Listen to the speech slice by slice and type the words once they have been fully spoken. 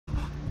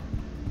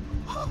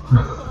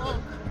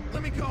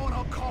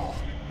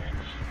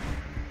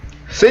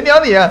谁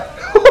鸟你啊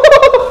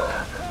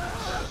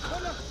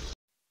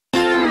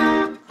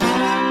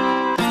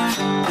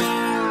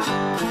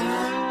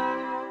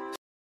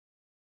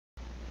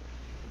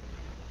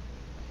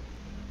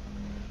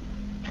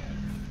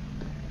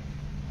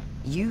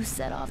？You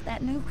set off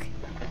that nuke?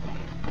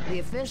 The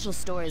official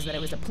story is that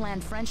it was a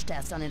planned French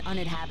test on an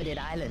uninhabited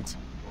island.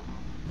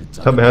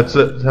 他们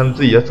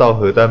自己要造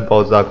核弹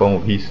爆炸，关我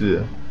屁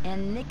事。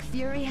And Nick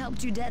Fury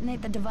helped you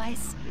detonate the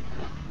device?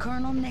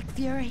 Colonel Nick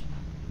Fury?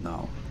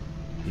 No,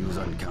 he was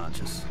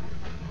unconscious.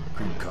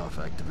 Krupkov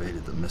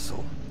activated the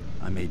missile.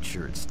 I made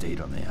sure it stayed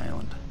on the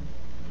island.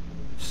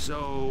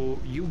 So,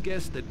 you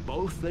guessed that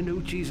both the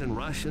Nucci's and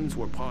Russians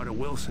were part of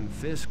Wilson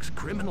Fisk's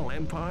criminal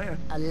empire?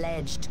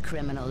 Alleged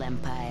criminal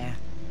empire.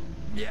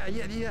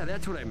 Yeah,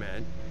 that's what I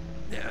meant.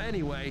 Yeah,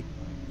 anyway,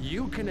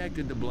 you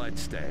connected the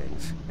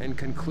bloodstains and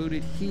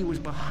concluded he was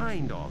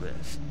behind all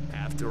this.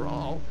 After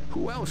all,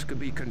 who else could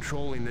be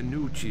controlling the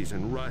Nucci's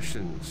and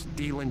Russians,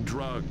 dealing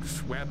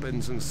drugs,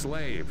 weapons, and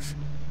slaves?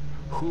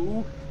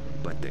 Who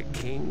but the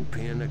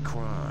kingpin of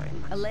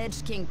crime?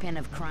 Alleged kingpin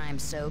of crime,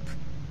 Soap.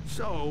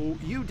 So,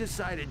 you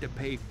decided to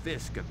pay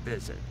Fisk a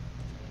visit.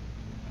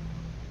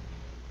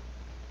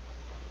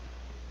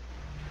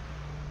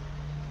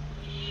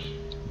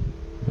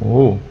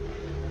 Oh.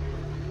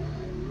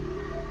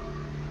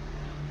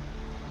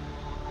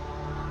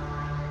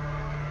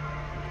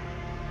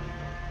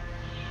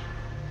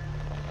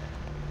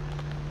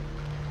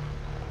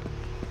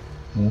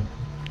 Oh.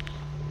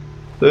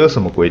 这有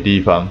什么鬼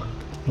地方？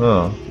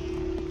好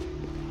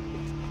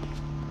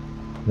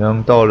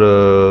像到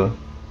了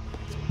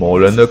某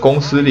人的公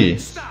司里。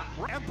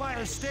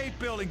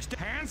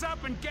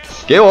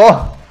给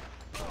我！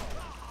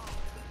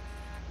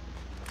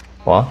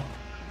哇！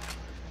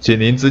警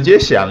铃直接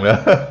响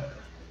了。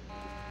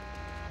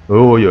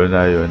哦，有人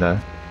来，有人来。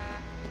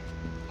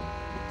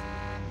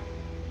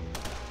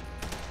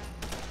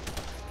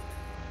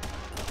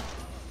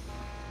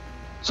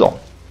中！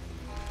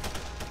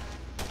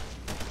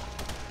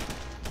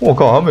我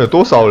靠，他们有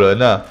多少人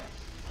呢？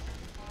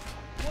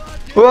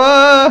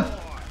哇！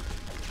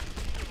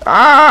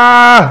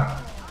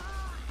啊！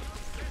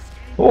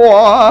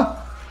哇！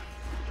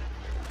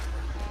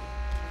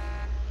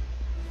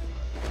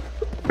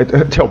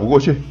跳不过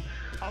去。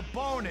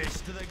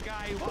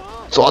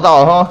抓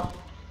到了哈！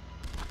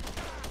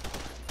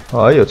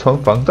还有穿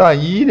防弹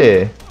衣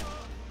嘞。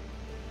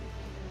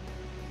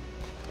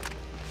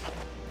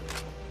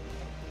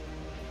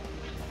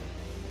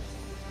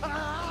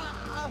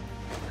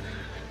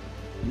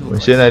我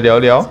们先来聊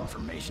聊。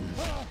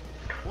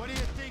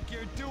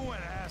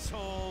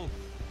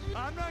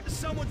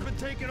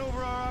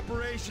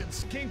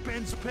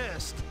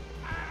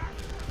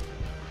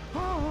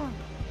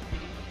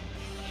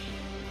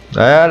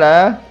来啊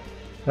来啊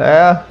来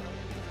啊！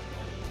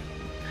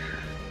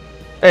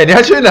哎，你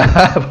要去哪？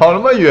跑那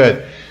么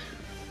远！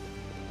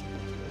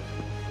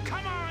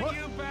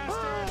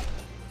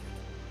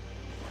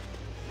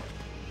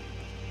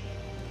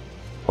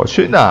跑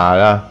去哪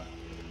了？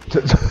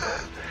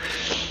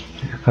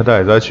他到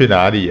底是要去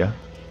哪里呀？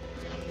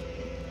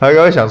他刚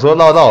刚想说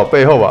绕到我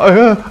背后吧？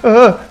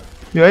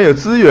原来有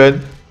资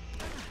源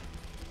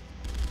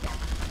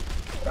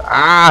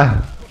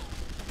啊！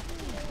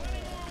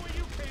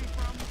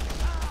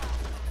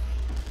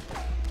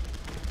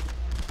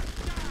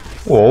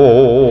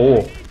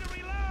哦！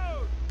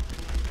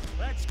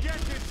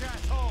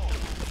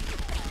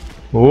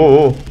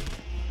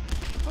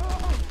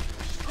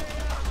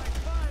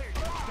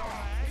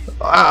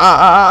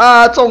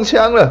中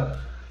枪了！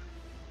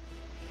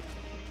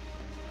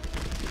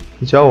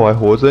这家伙还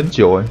活真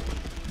久哎，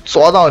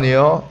抓到你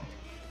哦！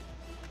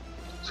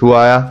出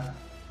来啊！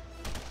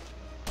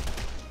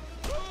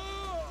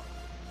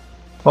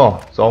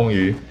哦，终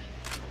于。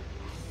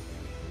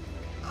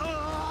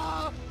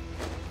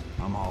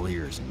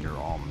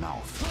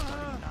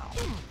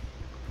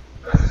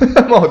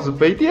帽子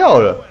飞掉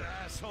了。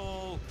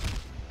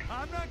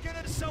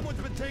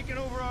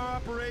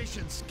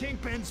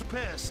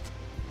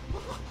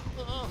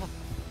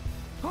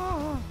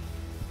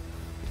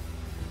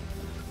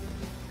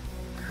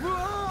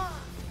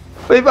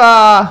飞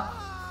吧！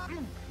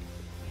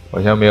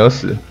好像没有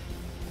死。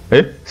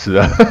哎，死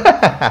了。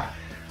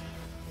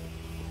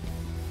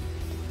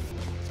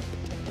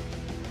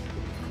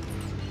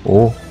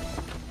哦。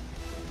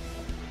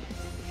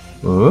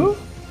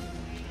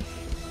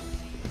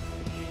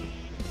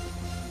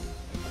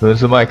有人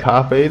是卖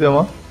咖啡的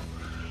吗？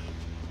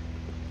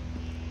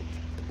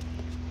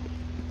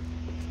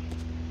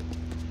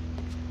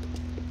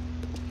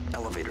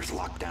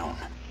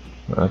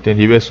电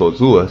梯被锁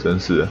住了，真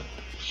是的！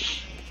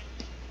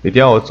一定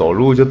要我走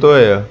路就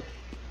对了。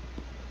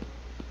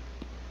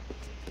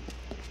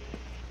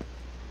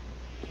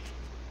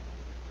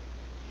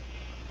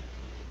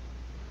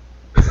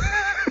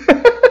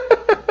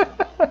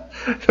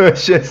这位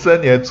先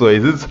生，你的嘴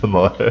是怎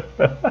么了？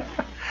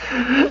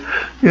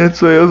你的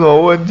嘴有什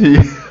么问题？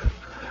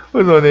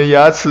为什么你的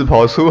牙齿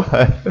跑出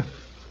来了？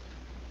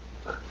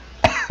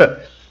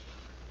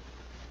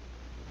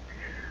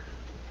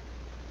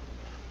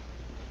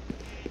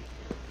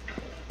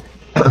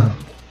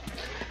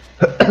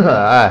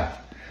哎，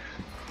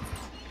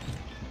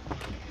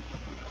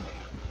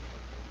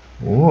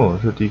哦，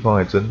这地方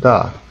还真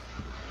大，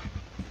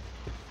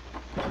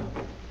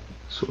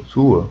锁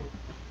住了。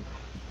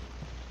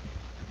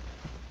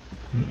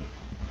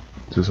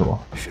这是什么？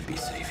 Should be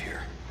safe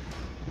here.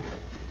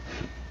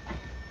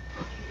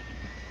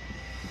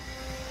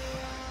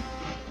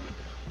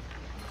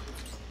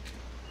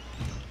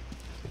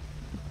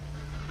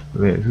 这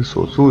边也是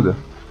锁住的。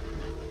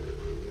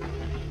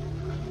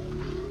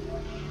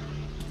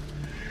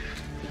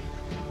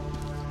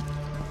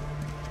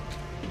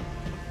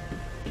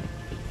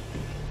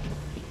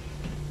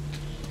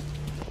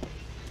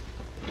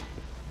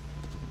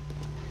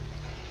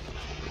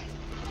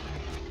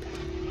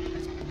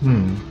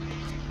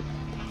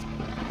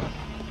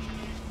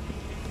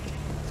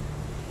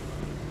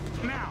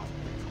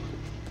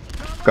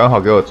刚好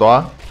给我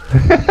抓。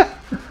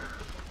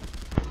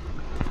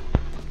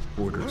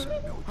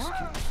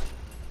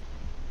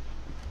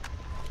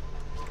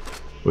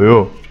哎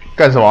呦，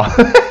干什么？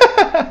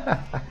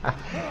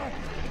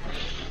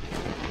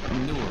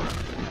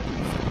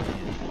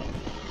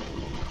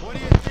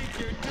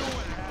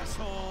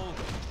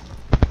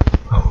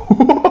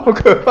好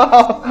可怕，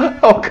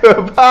好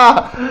可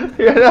怕！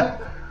天啊！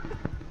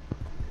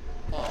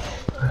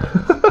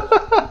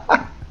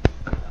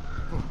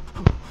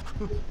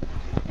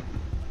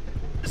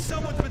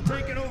 Someone's been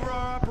taking over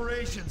our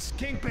operations.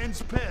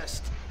 Kingpin's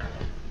pissed.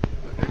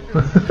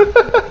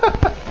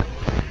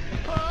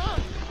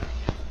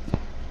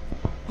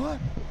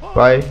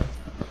 拜。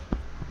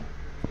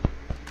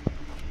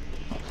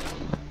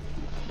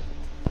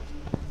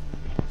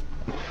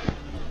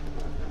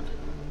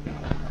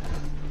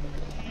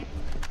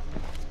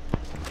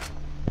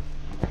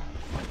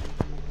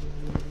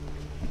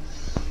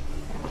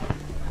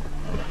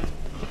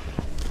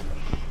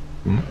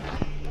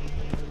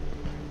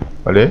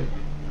啊嘞？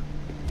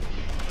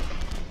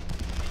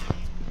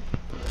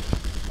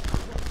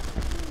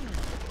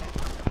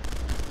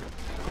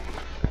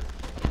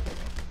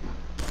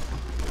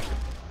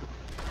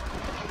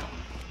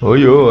哎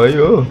呦哎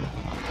呦，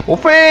我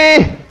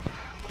飞！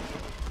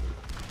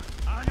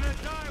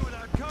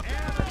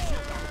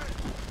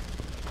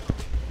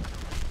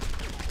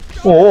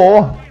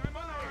哦，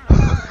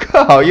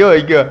刚好又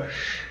一个，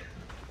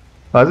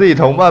把自己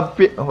同伴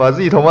毙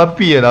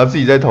了，然后自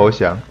己再投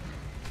降。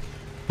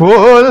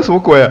哦，那什么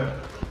鬼啊？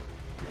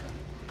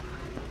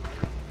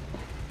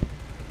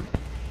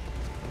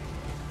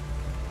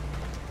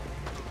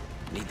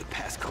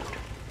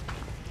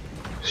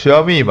需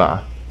要密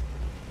码。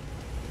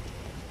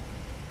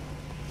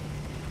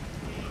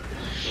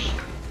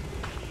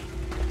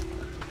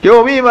 给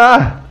我密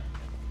码！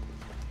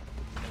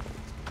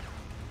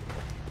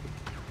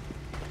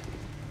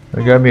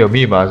应该没有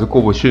密码是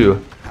过不去了。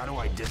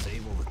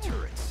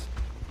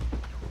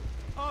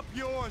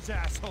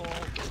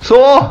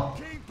说，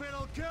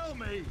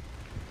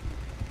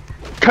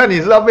看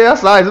你是要被他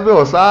杀还是被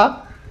我杀？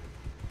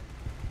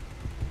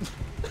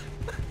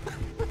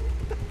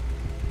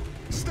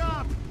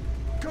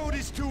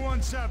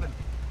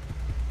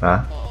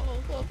啊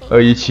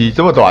，217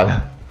这么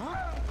短？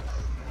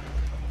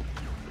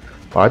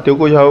 把它丢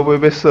过去，它会不会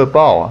被射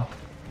爆啊？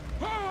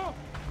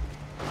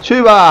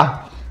去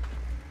吧！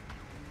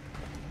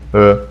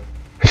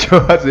就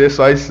他直接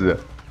摔死了。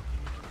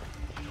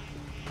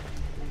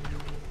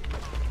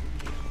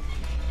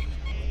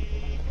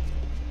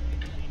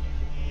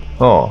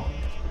哦。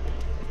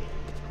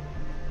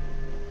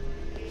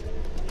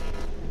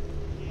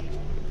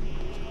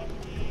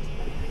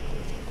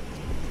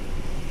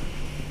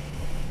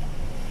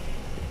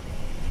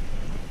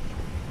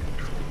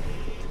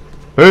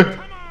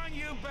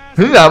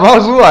你哪冒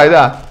出来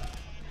的？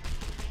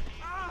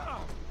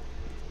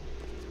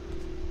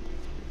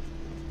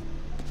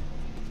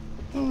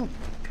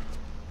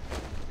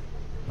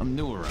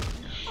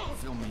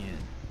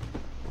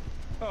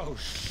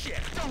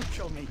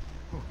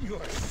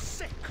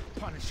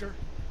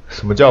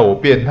什么叫我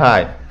变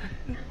态？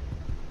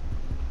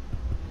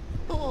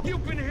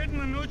 You've been hitting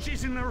the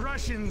Nuchis and the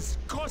Russians,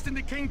 costing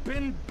the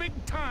Kingpin big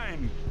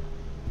time.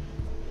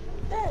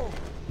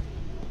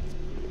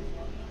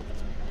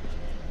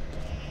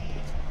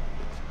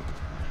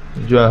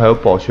 你居然还有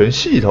保全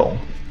系统！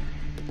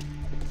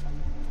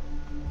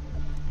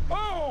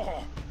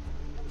 Oh,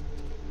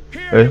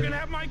 here you can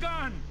have my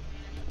gun.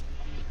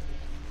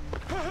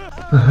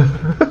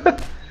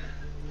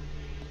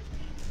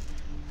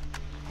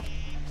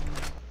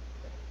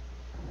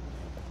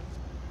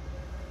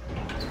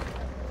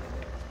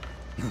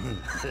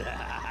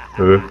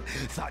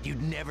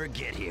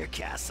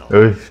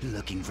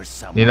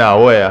 你哪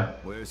位啊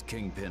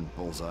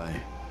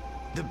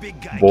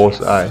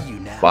 ？Bullseye，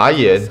 法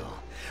眼。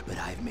 But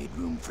I've made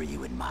room for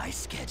you in my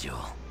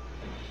schedule.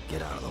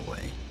 Get out of the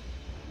way.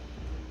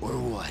 Or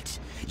what?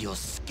 You'll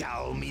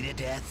scowl me to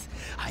death?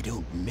 I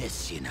don't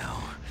miss, you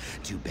know.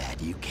 Too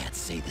bad you can't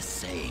say the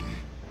same.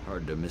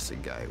 Hard to miss a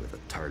guy with a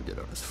target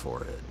on his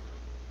forehead.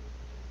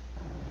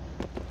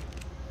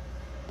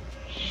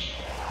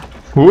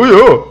 哦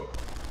呦！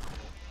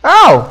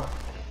嗷！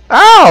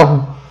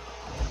嗷！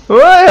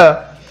哎呀，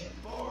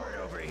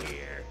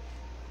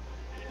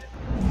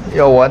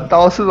要玩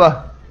刀是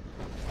吧？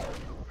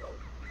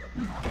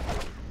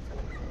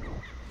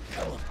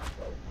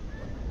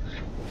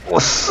我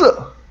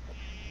射，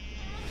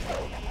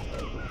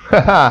哈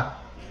哈！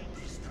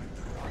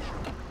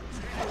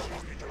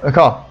我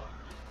靠，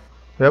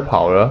别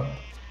跑了！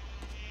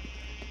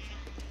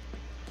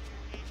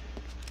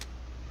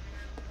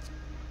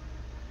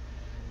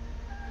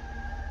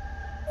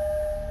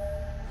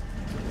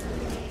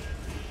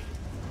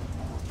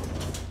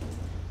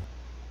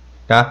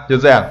啊，就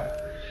这样。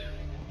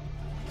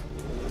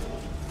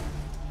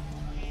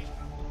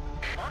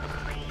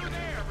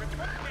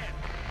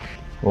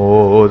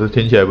哦，这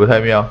听起来不太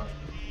妙。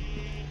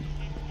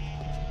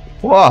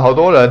哇，好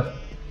多人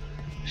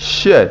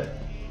 ！shit！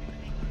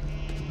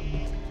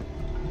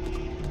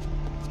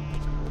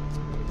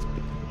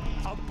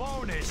 A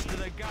bonus to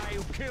the guy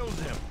who killed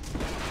him.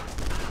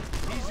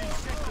 He's in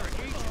sector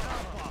H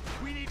Alpha.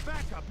 We need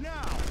backup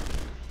now.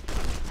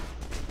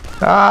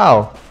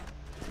 Ow!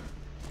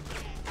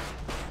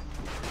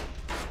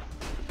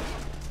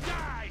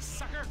 Die,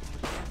 sucker!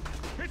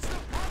 It's the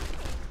pump.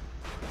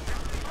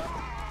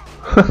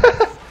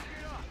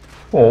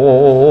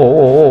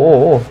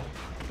 哦！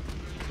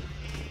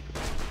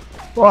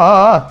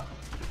哇！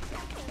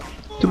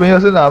这边又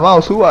是哪冒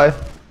出来？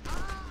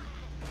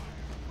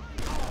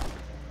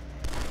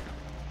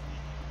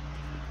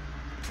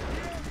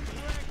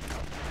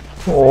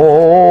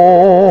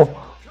哦！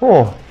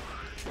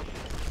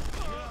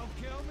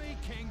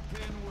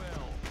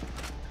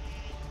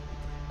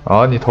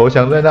好，你投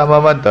降在那，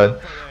慢慢等，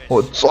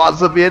我抓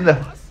这边的。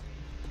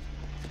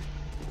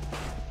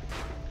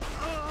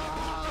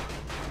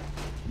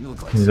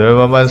你在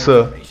慢慢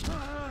射，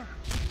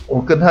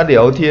我跟他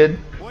聊天。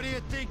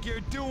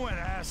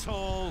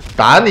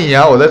打你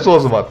啊！我在做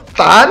什么？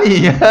打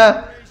你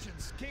啊！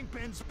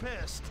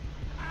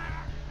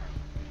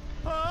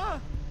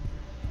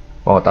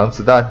帮我挡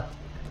子弹。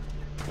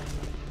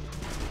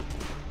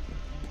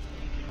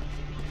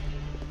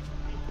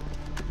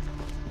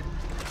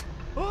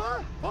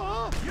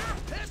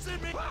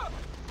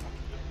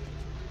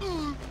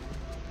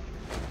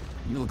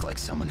You look like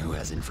someone who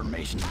has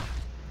information.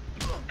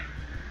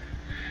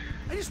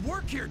 I just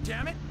work here,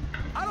 damn it!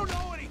 I don't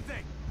know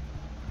anything.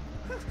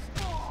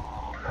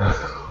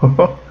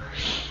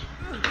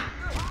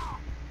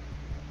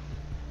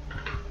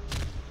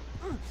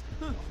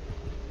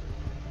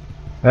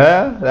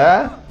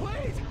 来。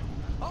 Please!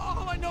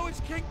 All I know is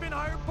Kingpin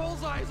hired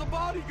Bullseye as a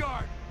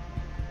bodyguard.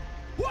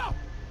 Whoa!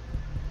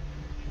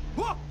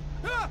 Whoa!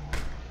 Ah!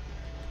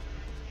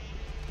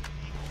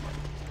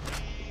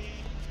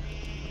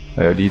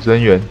 还有离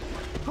真远。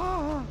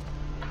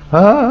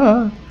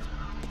啊！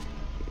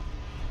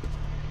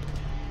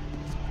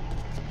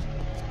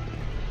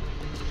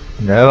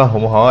你来吧，我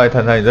们好好来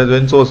谈谈你在这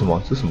边做什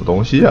么？这什么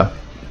东西啊？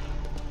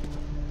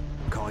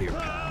 Call your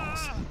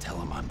pals and tell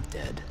them I'm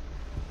dead.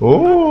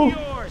 哦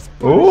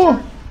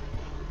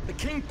The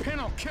Kingpin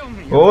will kill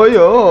me. 哦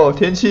哟，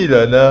天气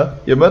冷了，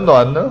有没有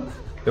暖呢？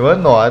有没有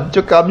暖？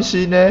就甘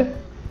心呢？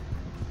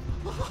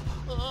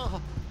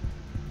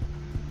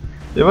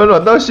有没有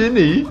暖到心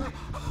里？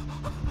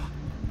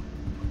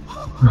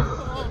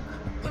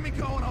 Let me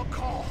go and I'll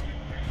call.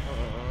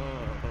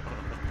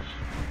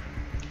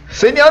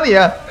 谁鸟你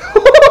啊？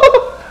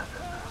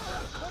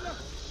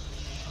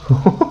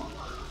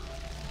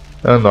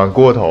那暖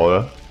过头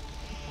了。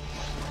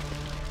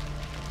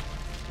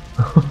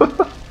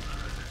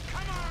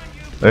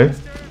哎，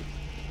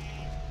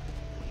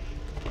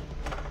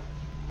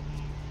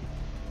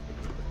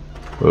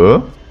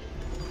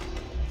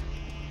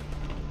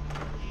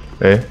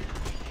哎，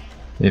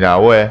你哪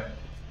位？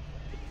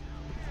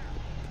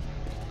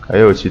还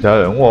有其他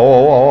人？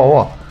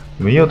哇！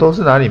你们又都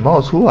是哪里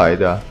冒出来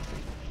的啊？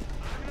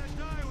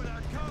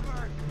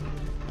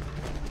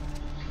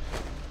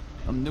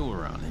 I'm new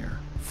around here.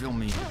 Fill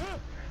me in.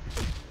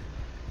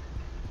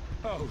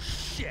 Oh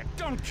shit!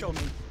 Don't kill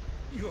me.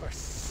 You're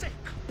sick,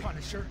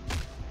 Punisher.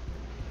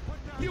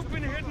 You've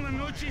been hitting the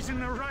Nuchis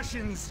and the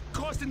Russians,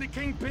 costing the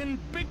Kingpin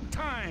big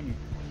time.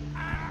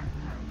 Ah.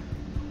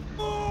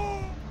 Oh.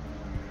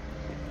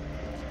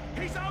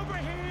 He's over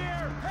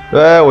here.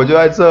 对，我就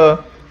在这。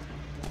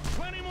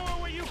 Plenty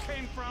more where you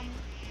came from.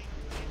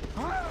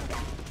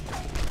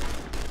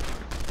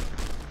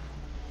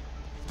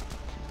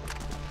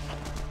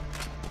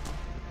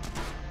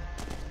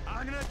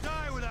 I'm gonna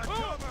die without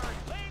cover.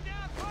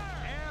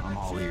 I'm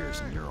all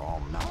ears and you're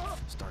all mouth.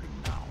 Starting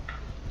now.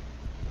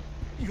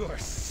 You're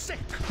sick.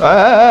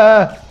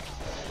 哎！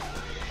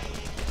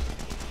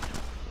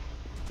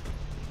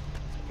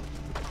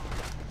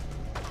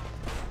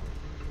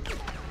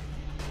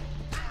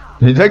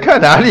你在看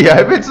哪里？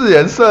还被自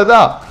人射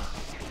到？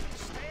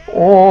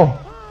哦！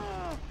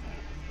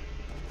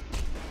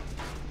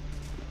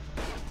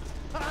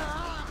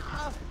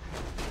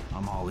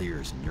 I'm all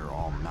ears and you're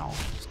all mouth.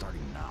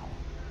 Starting now.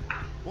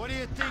 What do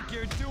you think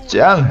you're doing,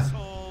 Jang.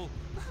 asshole?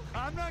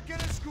 I'm not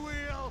gonna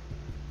squeal.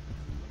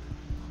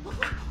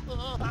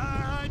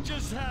 I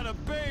just had a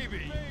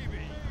baby.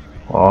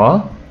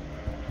 哦！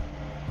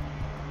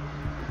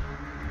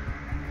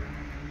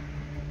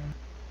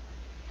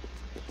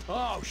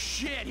 Oh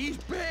shit, he's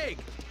big.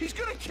 He's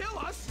gonna kill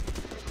us.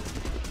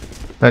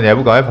 那你还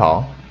不赶快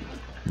跑？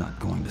 Not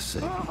going to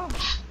save you.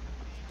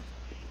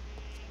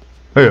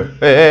 哎呦，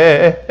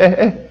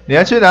哎，你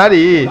要去哪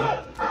里？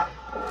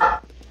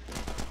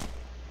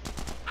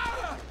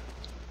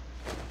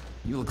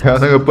 看到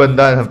那个笨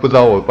蛋，不知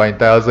道我把你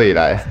带到这里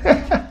来。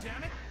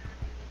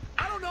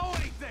I don't know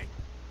anything.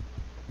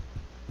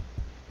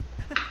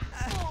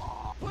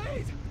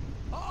 Please.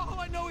 All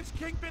I know is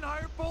Kingpin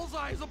hired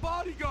Bullseye as a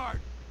bodyguard.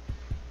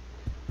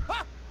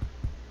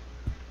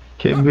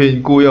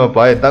 Kingpin 雇佣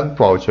把你当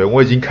保全，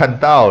我已经看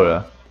到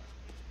了。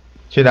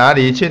去哪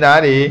里？去哪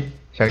里？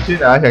想去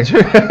哪？想去？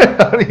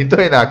你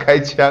对哪开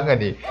枪啊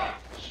你？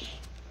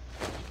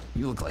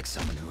 You look like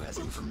someone who has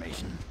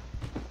information.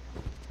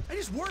 I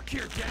just work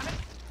here, damn it.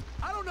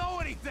 I don't know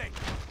anything.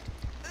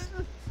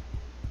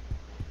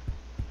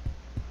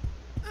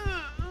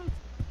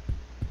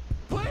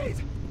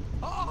 Please.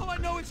 All I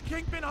know is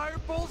Kingpin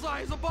hired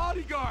Bullseye as a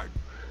bodyguard.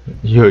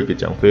 又一个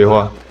讲废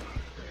话。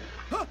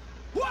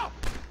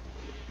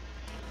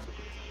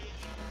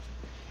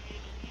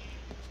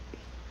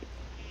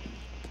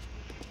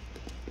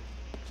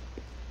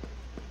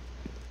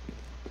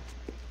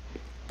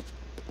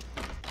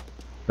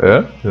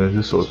 原来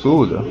是锁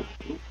住的。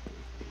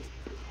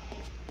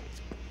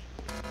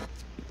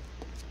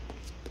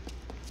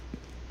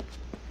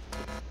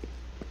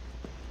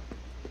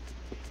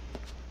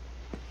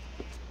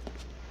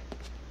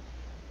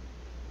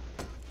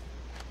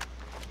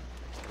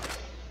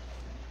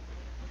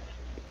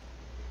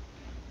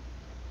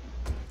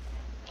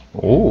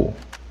哦。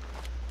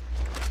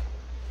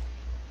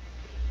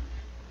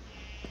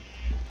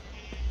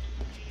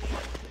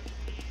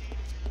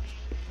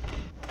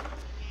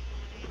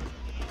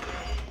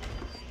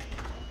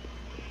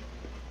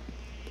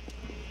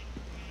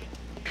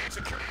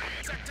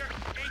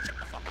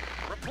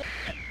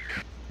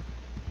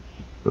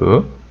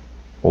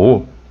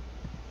 哦，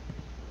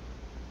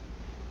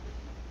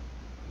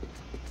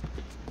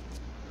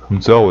你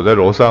知道我在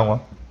楼上吗？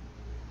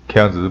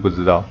看样子是不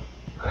知道。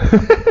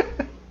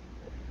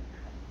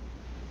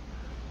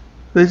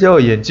这家伙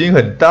眼睛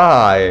很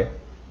大哎，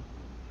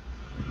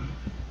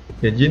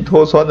眼睛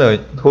脱窗的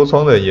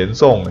很严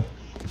重哎。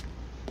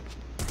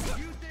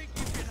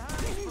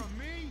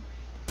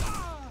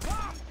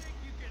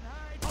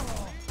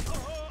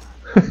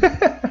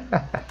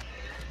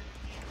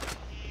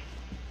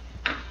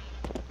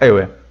哎呦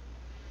喂！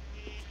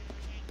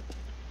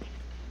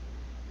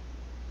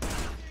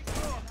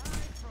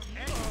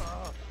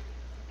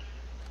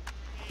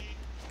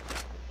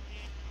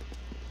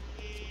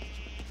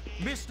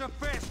 Mr.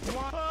 Fist,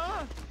 what?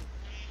 Huh?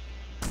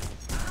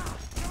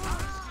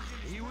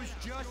 He was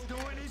just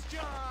doing his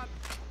job.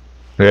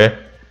 哎，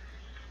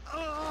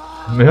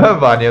没办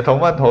法，你的同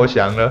伴投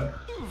降了。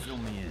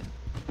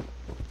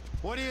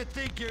 What do you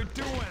think you're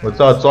doing? 我知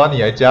道抓你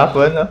来加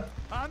分呢。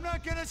 I'm not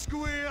gonna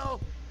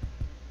squeal.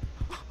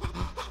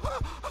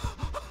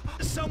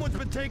 Someone's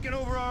been taking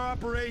over our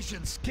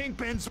operations.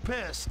 Kingpin's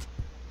pissed.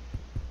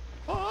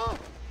 What?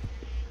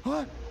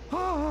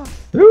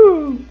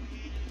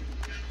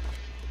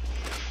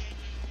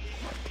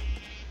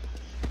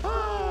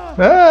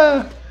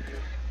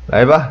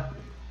 来吧，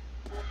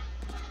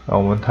让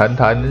我们谈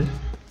谈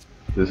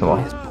这是什么？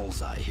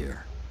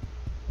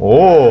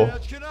哦，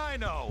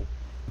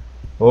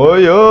哦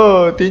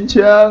哟，钉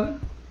枪。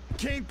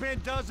 Kingpin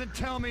doesn't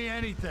tell me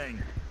anything.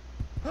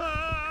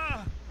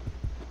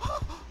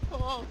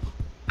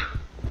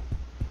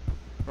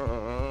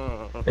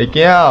 会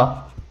惊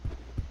哦，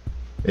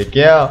会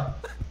惊哦。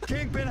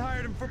 Kingpin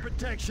hired him for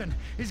protection.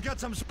 He's got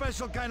some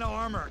special kind of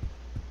armor.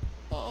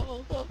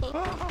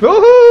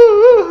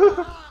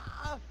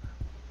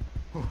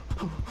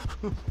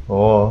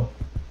 哦，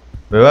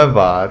没办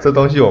法，这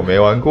东西我没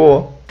玩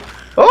过。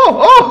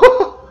哦。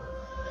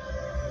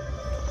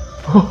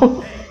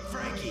 Hey,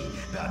 Frankie,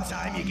 about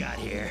time you got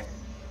here.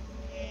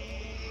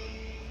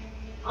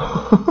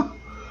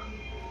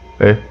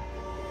 哎，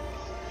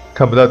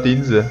看不到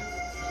钉子。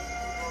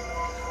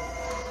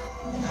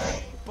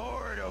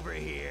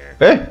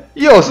 哎，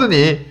又是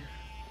你！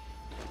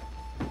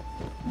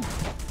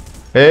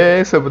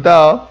哎，射不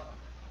到。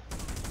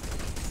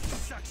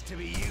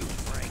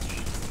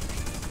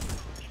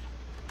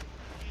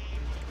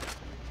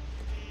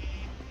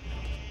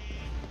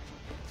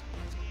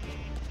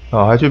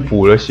哦，还去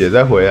补了血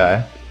再回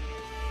来。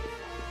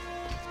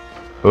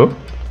哦，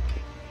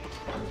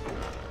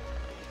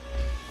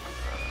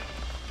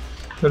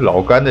这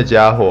老干的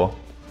家伙。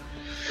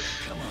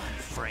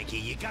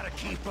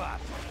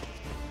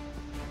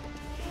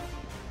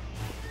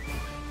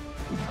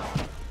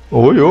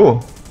 哦哟，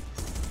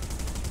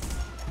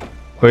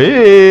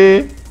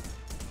喂，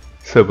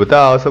射不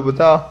到，射不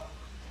到。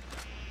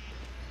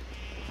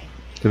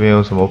这边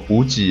有什么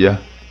补给啊？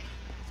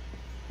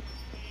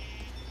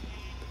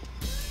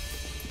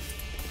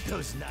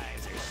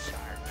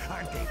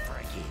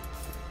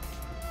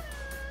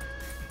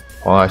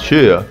往哪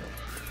去了？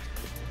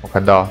我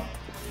看到，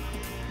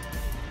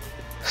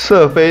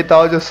射飞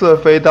刀就射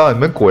飞刀，你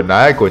们滚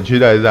来滚去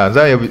的这样，这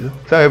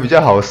样也比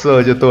较好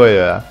射就对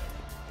了。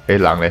哎，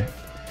狼嘞！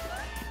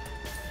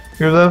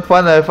有人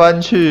翻来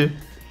翻去，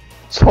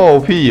臭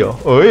屁哦！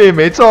哎，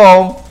没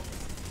中。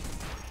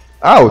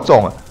啊，我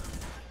中了！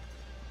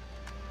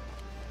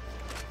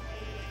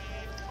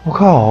我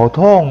靠，好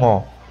痛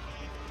哦！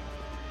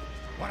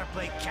 Wanna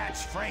play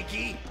catch,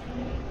 Frankie?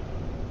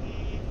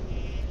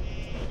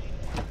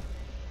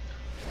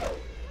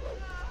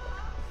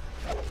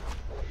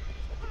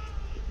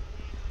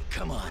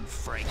 Come on,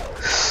 Frankie.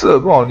 射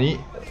爆你！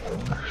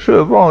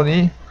射爆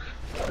你！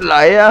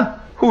来呀、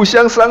互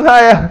相伤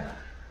害呀、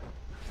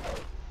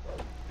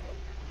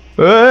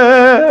哎！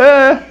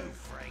 You,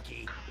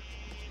 Frankie.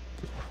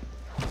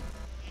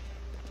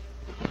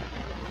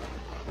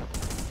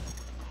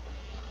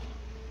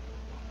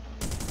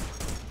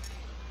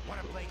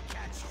 Wanna play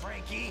catch,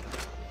 Frankie?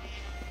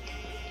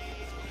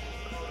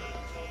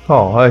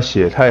 哦，他的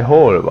血太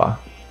厚了吧？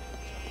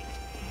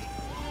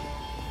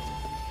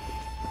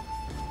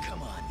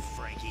 Come on,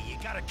 Frankie. You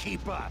gotta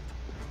keep up.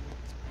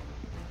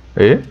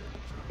 诶，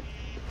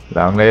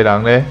狼嘞，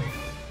狼嘞！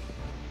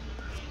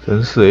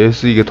真是又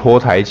是一个拖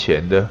台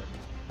前的。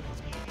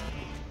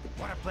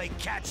 Wanna play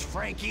catch,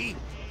 Frankie?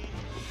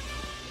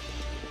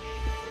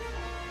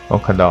 我、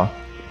看到，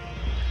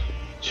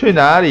去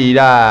哪里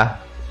啦？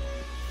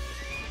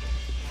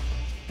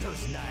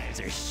 Those knives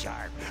are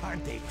sharp,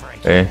 aren't they,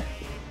 Frankie? 诶，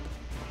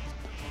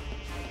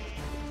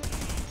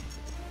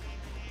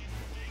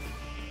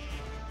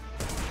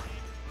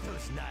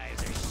 Those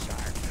knives are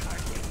sharp,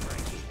 aren't they,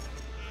 Frankie?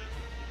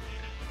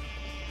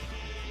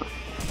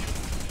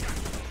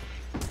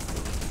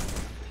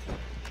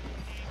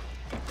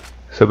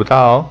 射不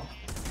到。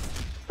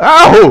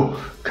啊呼！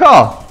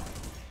靠！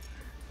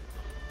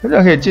他这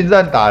样可以近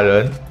战打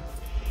人。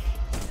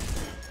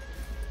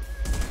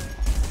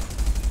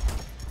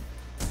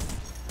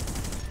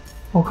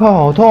我靠，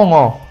好痛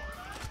哦！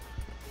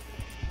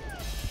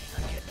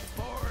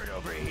 Forward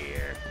over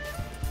here.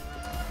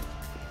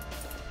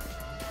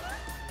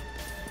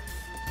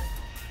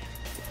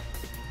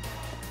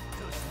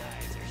 Those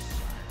knives are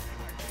sharp,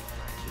 aren't they,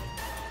 Frankie?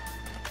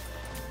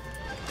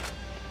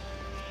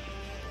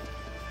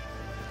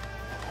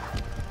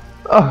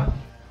 啊！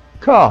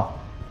靠！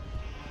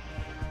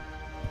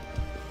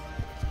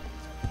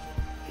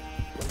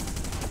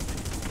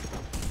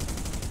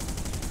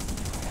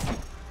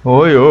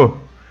哦呦，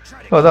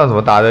要这样怎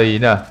么打得赢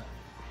呢？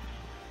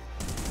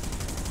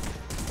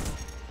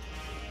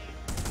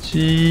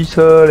机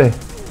车嘞！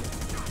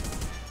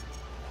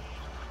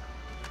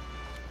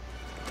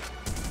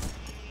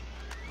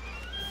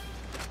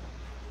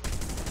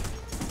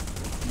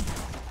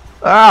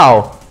啊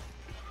哦！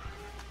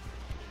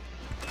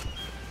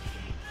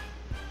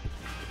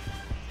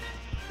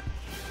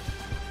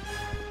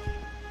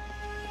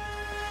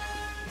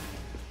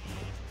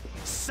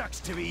 Sucks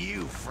to be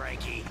you,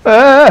 Frankie.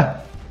 哎！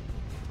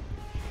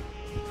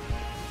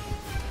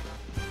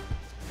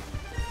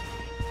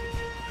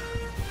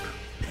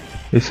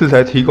一次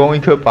才提供一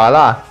颗拔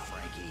蜡，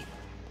 Frankie.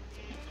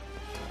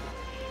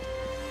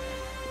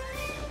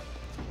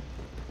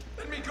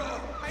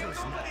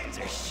 Those knives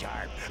are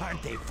sharp,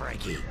 aren't they,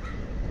 Frankie?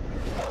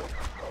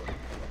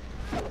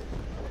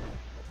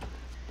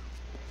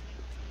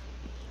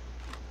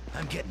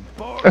 I'm getting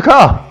bored. 我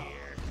靠！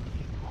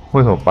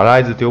为什么拔蜡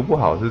一直丢不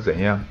好是怎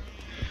样？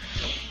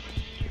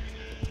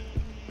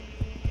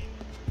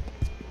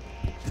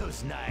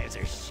 Those knives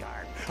are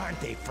sharp, aren't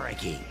they,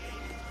 Frankie?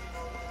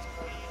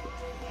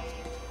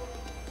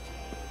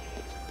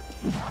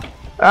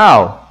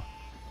 啊！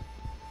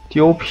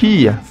丢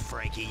屁呀、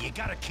 Frankie, you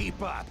gotta keep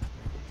up.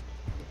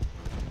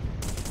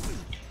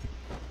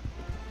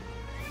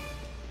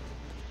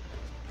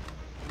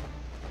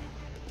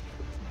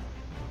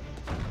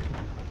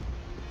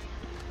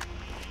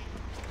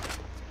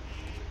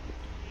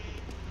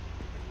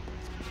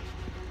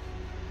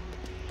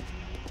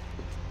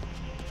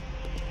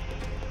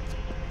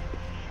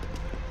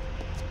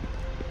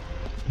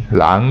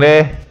 狼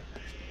嘞？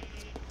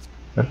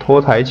那拖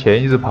台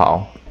前一直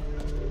跑。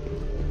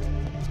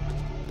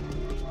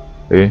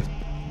诶，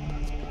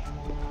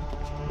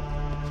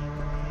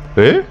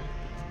诶，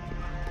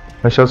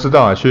他消失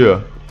到哪去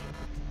了？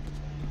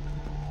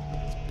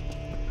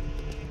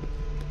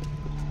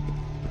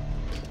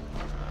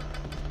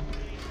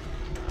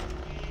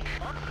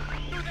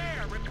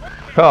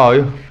靠！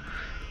又，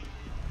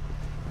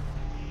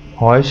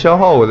我还消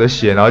耗我的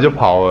血，然后就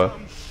跑了。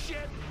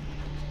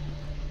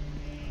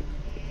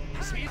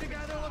 See the guy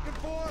they're looking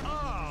for?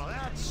 Oh,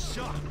 that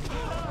sucked.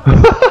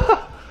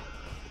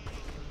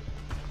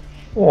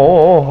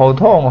 哦，好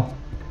痛哦！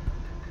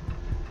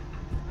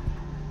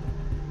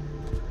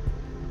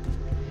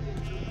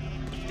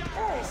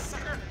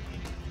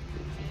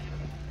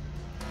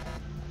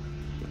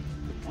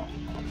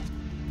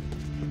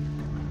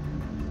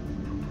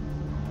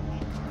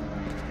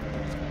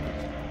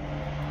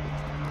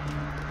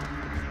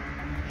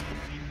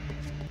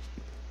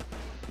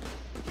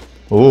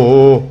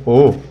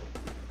哦！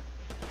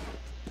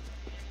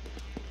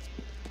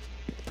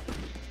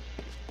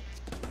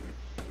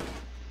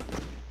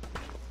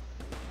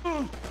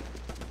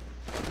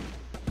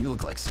 You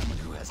look like someone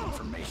who has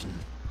information.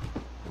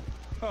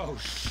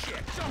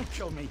 Shit, don't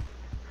kill me.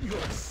 You're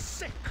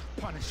sick,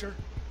 Punisher.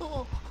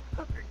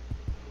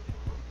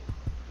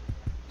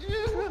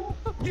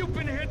 You've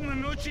been hitting the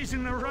Nuchis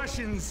and the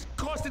Russians,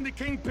 costing the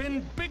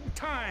Kingpin big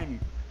time.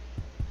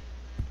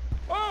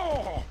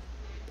 Oh!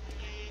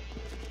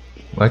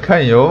 我们来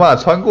看有没有办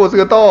法穿过这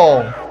个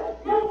洞。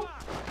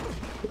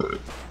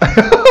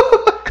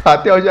卡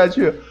掉下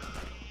去了。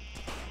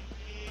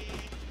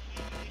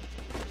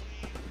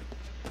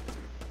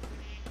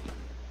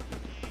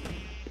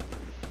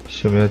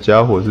下面的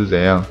家伙是怎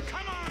样？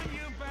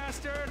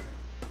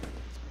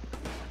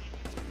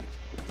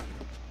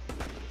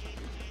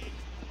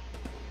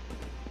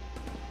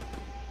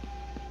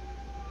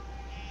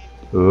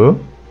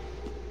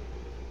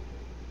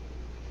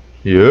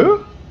耶？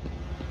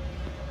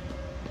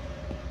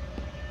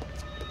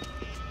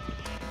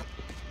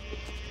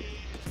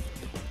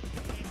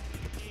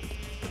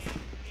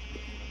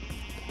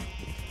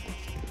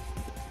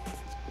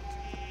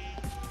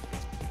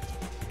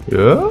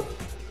耶？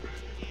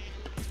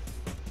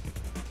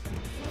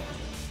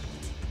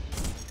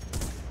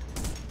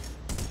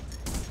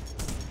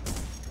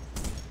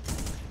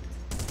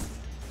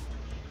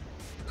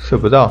射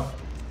不到，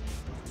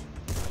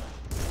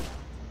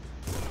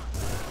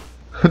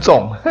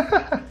中，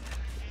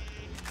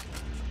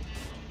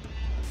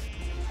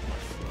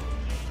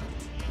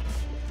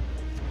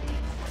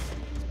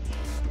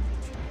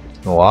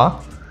哇，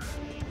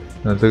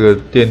那这个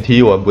电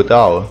梯玩不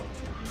到了。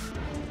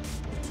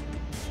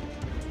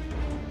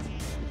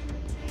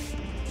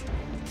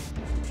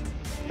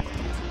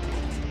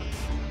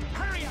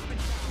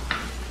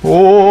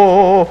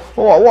哦，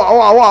哇哇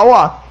哇哇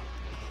哇！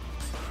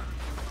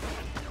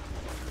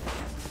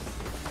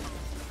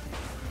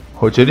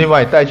我决定把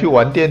你带去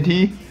玩电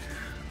梯。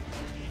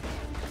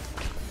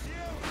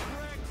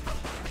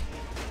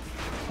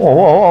哇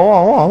哇哇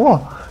哇哇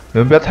哇！你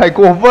们不要太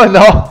过分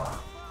哦！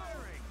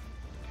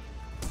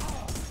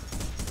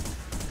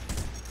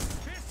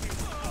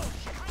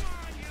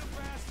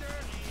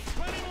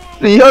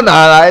你又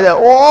哪来的？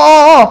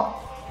哇！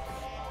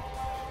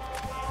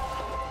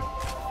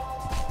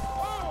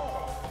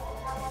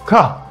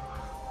靠！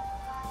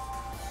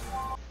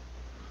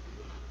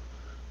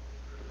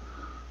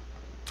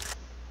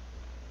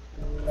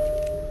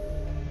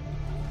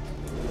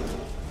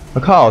我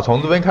靠！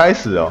从这边开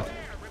始哦。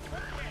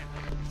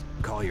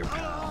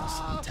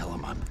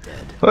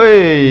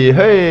嘿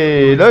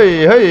嘿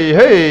嘿嘿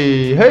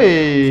嘿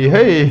嘿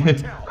嘿，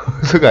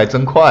这个还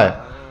真快。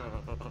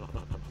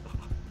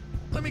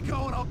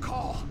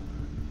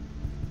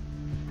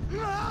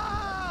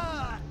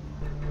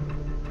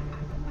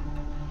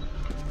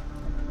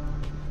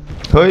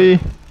可以。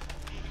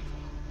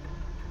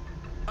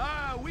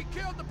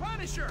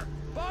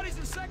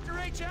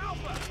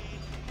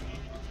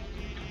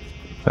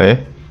哎。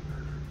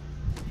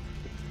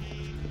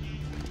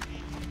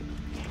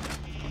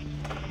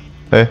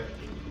哎。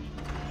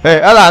哎，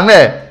阿郎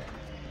嘞，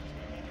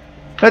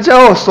那家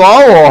伙耍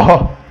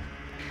我！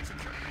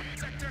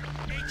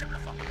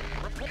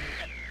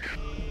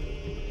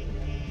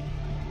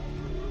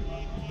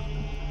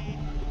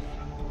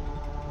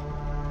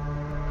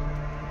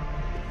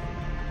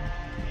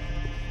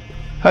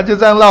他就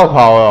这样绕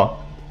跑了。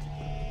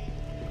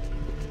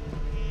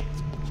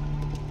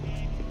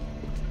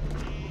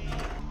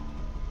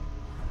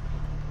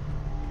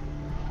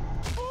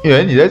原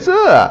来你在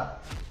这啊！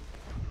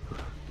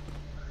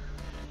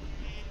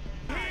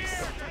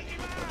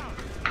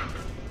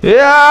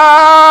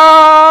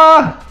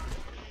呀！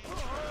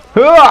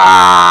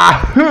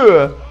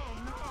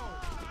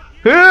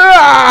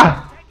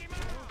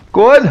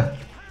滚！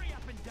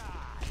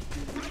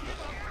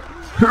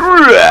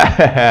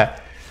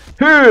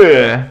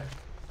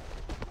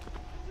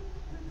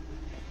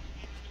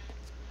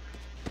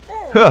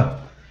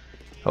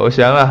投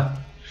降了。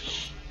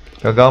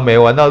刚刚没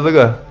玩到这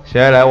个，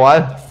现在来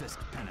玩。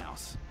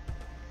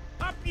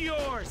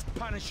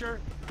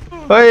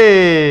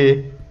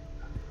嘿！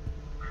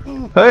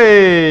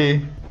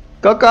嘿，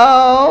高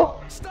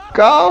高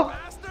高！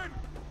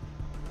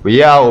不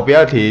要，我不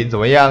要停，怎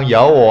么样？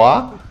咬我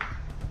啊！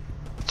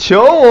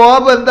求我啊，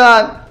笨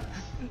蛋！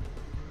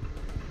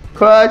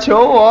快来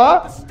求我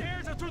啊！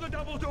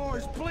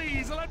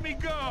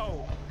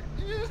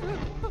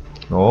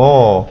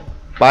哦，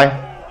拜！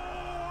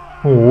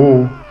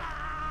哦，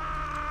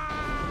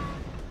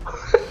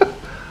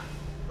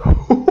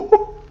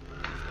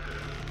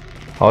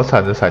好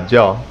惨的惨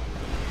叫！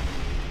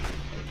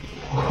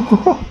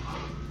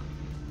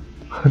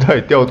到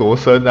底掉多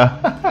深啊？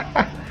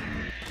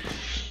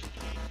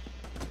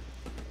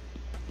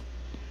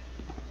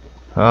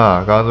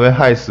啊！刚刚这边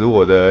害死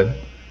我的人，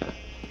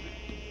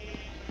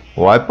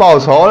我还报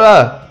仇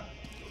了。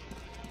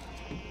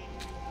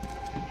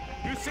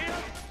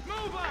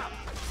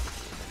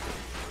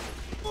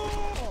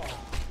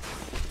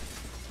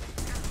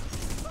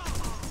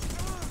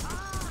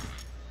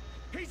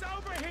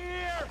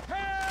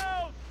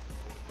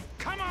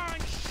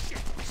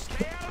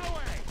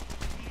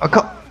啊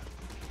靠！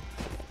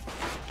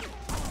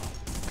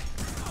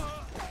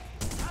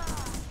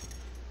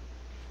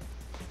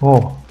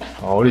哦，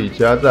好毛利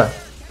加赞，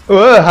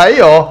还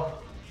有。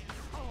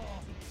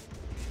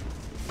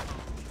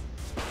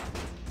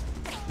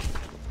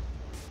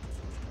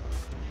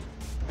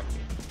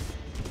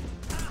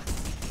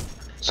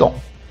 中！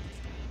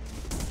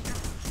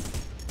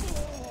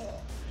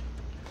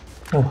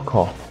我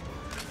靠！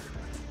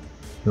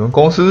你们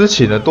公司是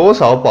请了多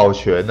少保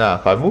全呐、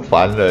啊？烦不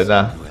烦人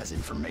啊？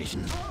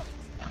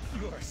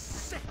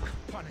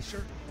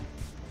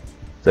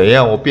怎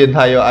样？我变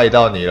态又爱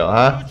到你了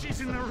哈？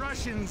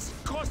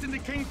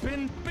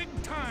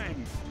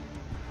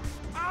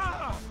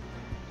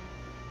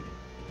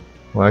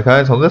我来看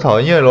看从这讨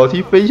人厌的楼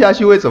梯飞下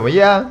去会怎么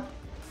样？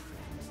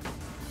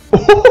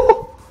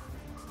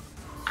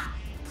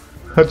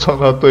他撞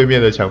到对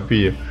面的墙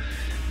壁了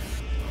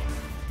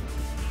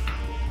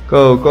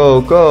 ，Go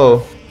Go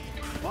Go，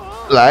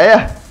 来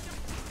呀、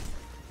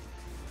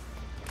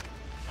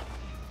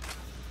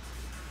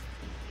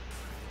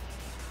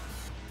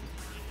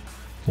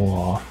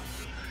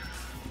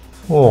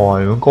哇，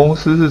你们公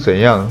司是怎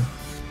样？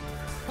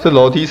这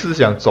楼梯是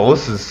想走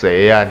死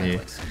谁呀、你？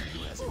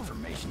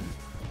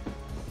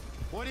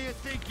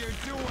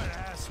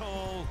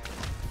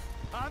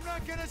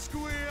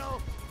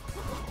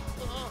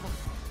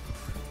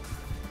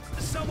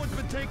 Someone's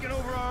been taking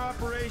over our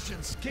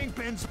operations.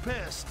 Kingpin's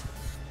pissed.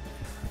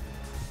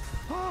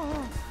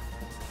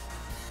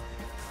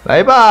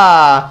 来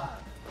吧，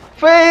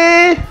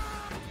飞！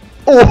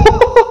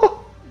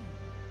哦，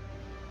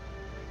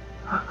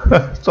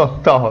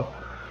撞到了。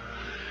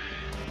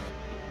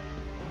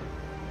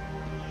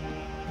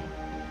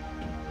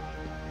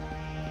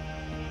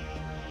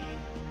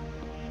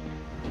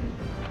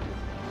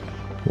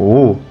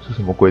哦，这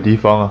什么鬼地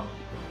方啊？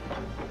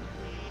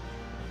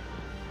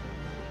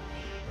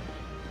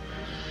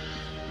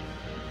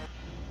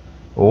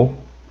 哦，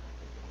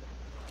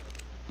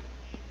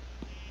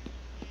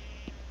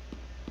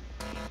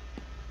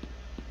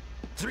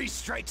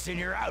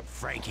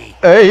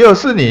哎，又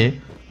是你！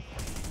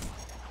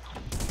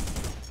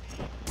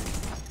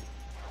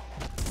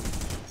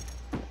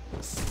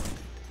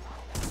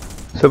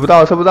射不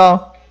到，射不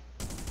到！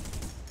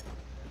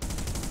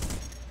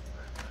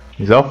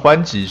你是要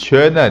翻几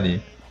圈呢、啊？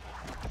你？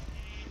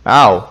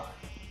嗷！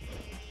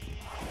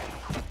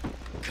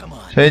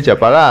现在假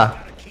巴啦！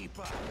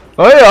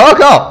哎呦，我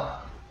靠！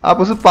 啊，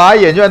不是拔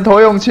眼，居然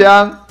偷用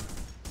枪！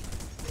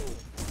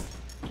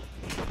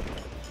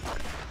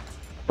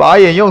拔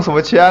眼用什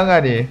么枪啊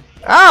你？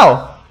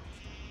嗷！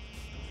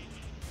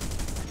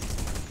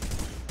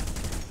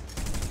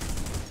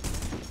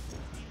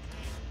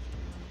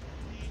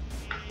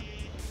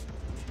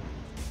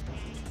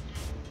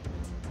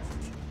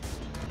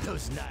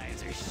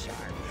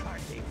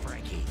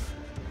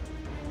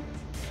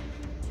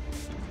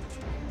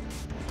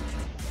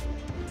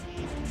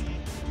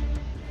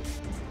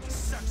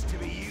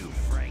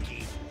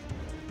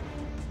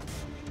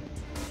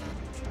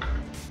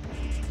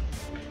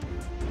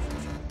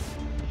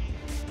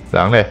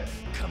狼嘞！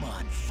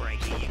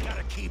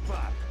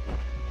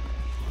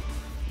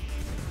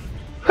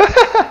哈哈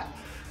哈！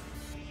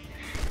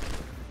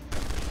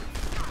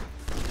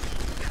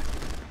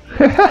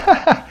哈哈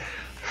哈！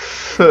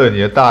射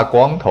你的大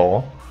光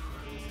头！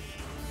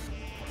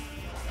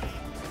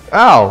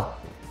嗷！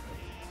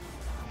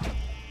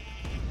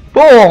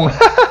嘣！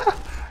哈哈！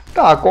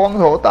大光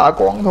头，大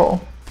光头！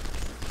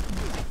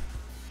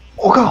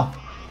我靠！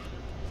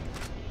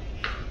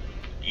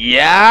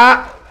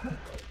呀！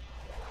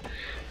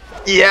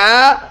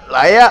 呀，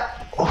来呀，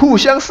互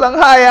相伤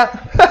害呀！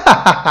哈哈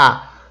哈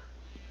哈！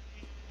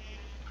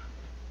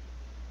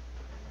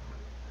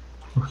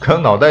我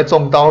刚脑袋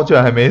中刀，居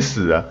然还没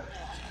死啊！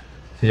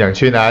你想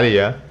去哪里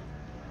啊？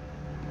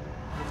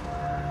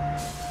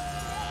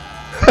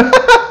哈哈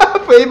哈！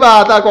飞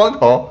吧，大光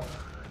头！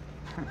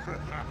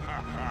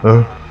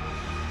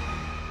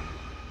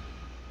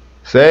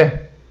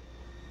谁？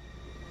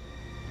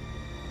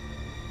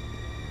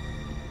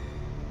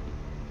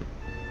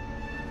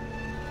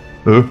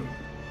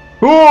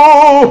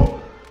 哦！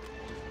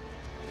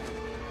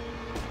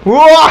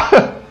哇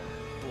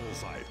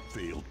Bullseye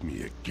failed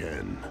me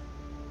again.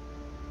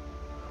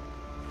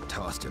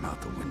 Tossed him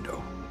out the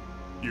window.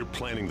 You're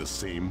planning the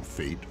same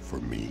fate for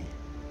me?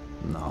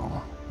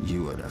 No,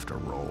 you would have to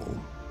roll.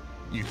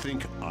 You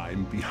think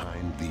I'm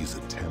behind these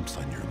attempts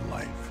on your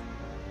life?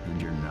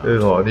 And you're not. 对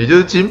哦，你就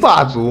是金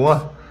霸族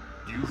嘛。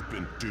 You've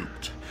been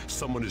duped.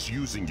 Someone is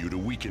using you to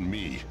weaken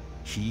me.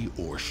 He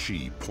or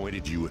she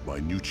pointed you at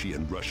Minucci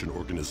and Russian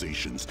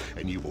organizations,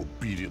 and you've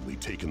obediently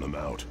taken them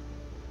out.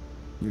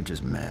 You're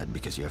just mad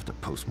because you have to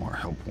post more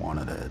help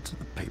wanted ads in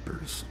the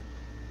papers.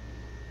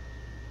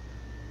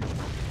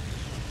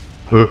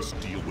 Let's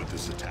deal with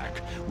this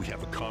attack. We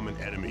have a common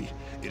enemy.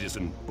 It is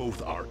in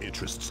both our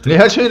interests. 你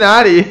要去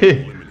哪里？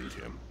 Eliminate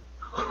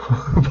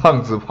him.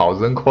 胖子跑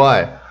真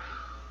快！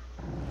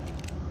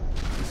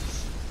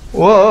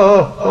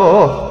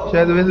哦，现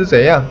在这边是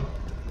怎样？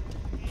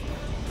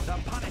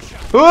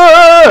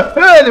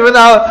你们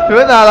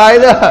哪来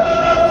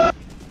的？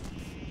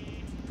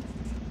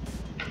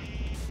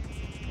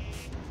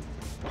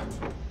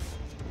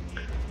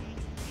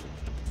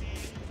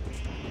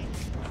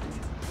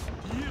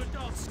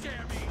 don't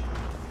scare me.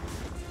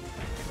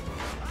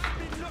 I've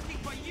been looking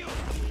for you.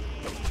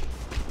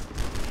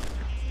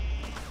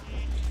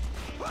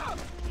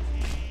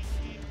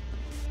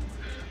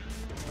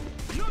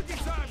 You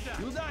deserve that.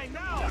 You die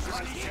now,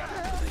 Alicia.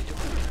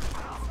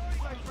 Sorry,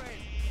 my friend.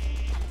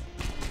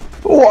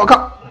 我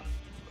靠！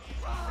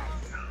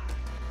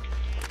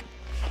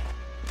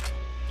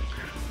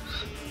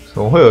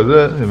怎么会有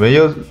这？你们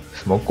又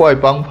什么怪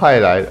帮派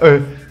来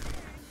的？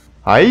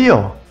还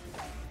有，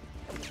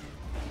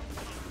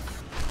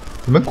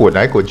你们滚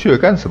来滚去的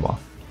干什么？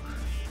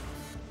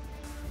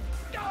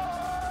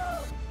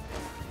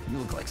 You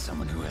look like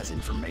someone who has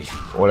information.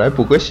 我来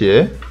补个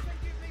鞋。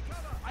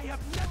 I have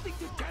nothing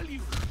to tell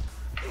you.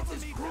 This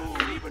is cruel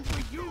even for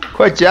you.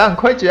 快讲，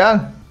快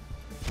讲！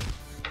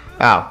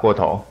啊，过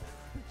头！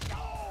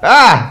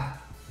啊！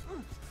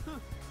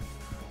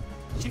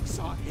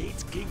 Jigsaw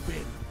hates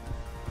Kingpin.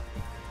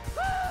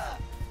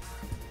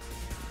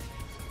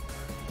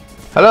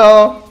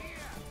 Hello，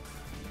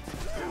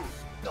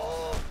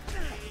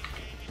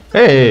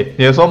 嘿，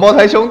你的双胞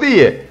胎兄弟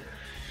耶！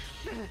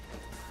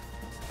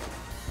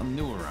 I'm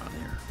new around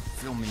here.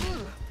 Fill me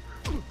in.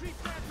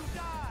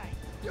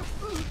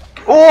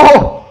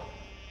 哦，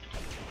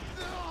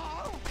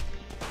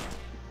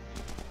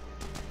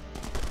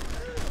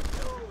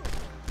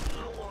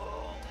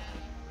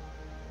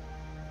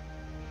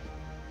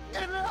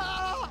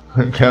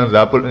这样子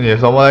啊，不，你的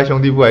双胞胎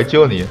兄弟不来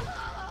救你。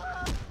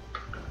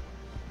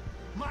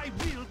 My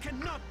will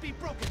cannot be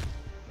broken.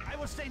 I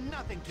will say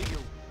nothing to you.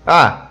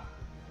 啊，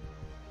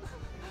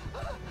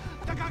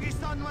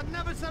 Takagi-san will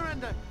never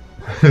surrender.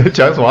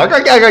 讲什么？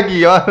干干干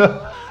你啊！ It's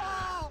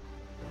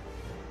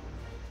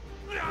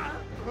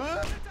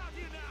out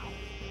here now.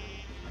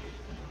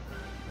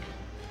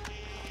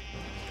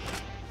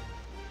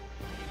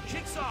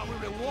 Jigsaw will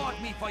reward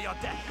me for your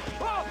death.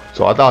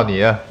 抓到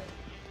你了！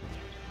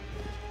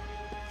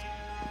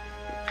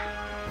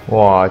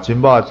哇，金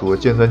霸主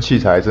的健身器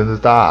材真是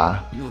大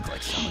啊！ You look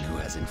like someone who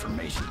has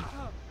information.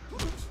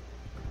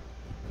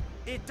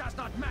 It does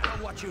not matter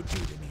what you do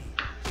to me.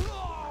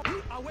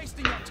 You are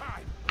wasting your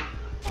time.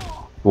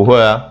 不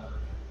会啊，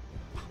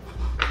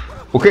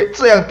我可以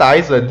这样打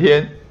一整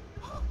天。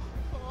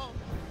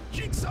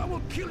 Jigsaw will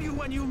kill you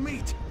when you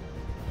meet.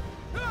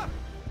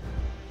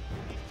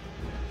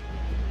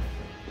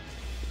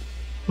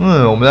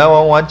 我们来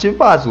玩玩金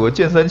霸主的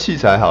健身器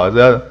材，好了，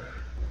这样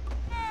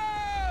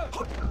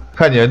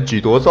看你能举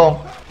多重。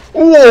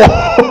哇！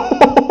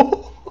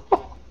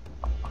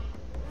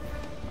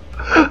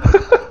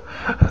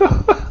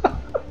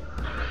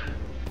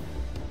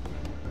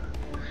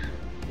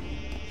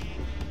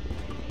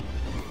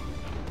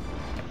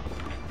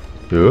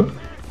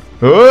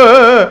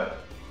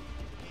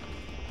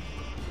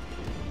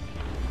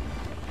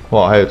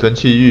哇，还有蒸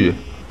汽浴。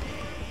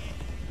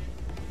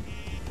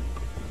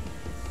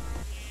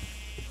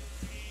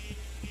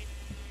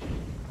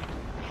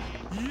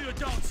 You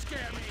don't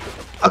scare me.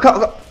 啊靠！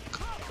靠！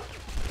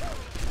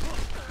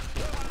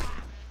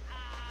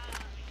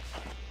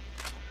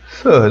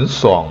这很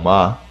爽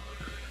嘛！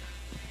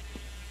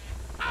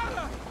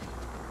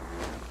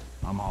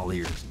 I'm all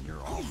ears and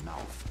you're all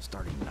mouth.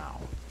 Starting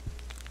now.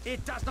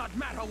 It does not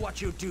matter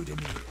what you do to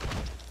me.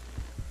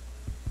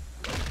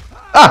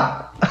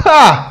 啊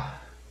哈！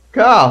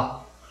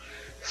靠！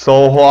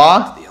手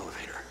滑。 The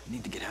elevator.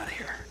 Need to get out of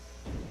here.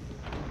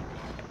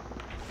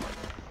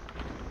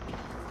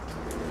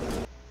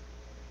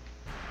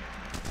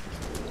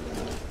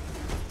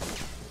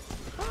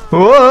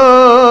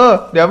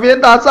 哇！两边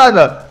大战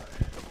了，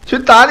去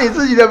打你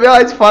自己的，不要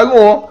来烦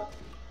我。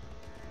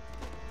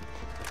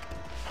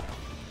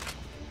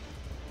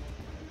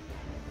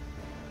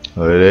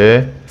喂，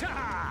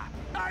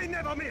 I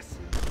never miss.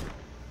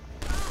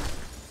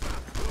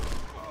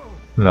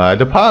 哪来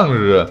的胖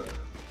子？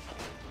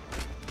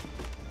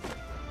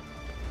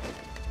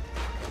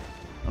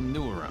 I'm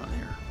new around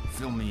here.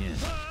 Fill me in.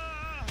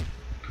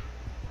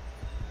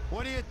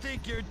 What do you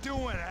think you're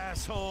doing,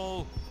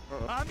 asshole?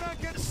 I'm not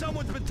getting.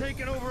 Someone's been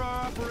taking over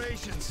our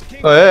operations.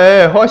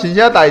 发生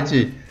啥代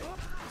志？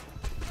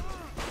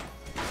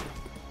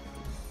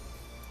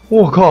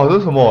我靠，这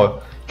是什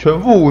么？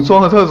全副武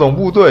装的特种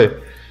部队！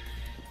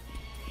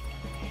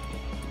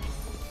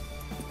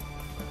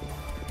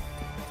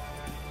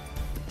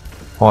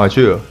跑哪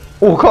去了？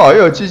我靠，又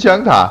有机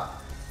枪塔！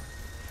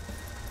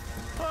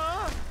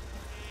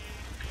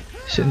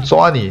先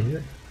抓你！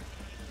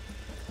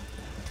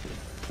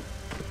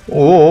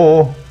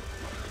哦，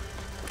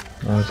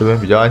这边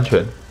比较安全。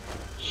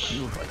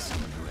 You look like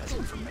someone who has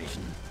information.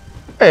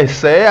 哎，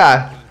谁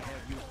啊？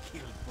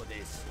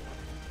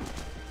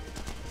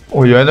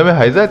我原来那边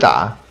还在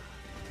打，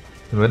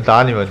你们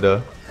打你们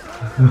的，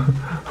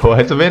我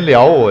还这边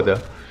聊我的。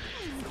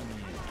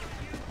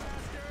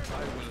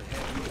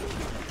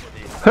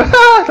哈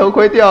哈，头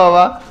盔掉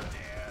了吗？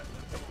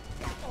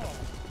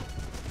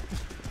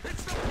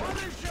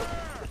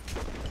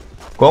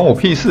关我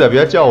屁事啊！不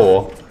要叫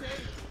我。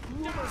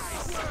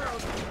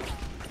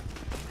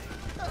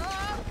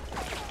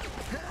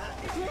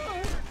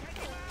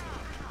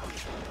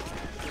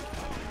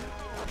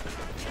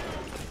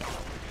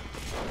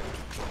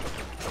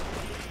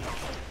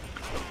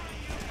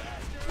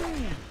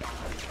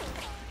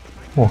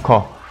我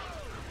靠，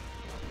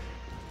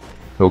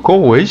有够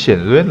危险，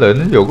这边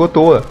人有够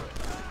多的。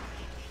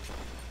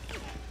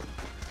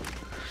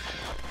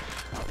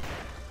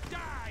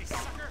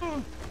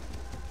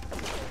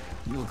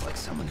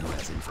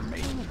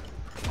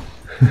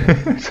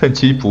趁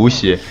机补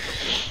血。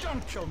Don't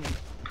kill me.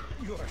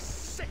 You're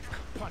sick,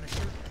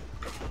 Punisher.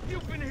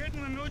 You've been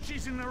hitting the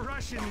Nuchis and the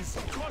Russians,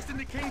 costing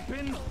the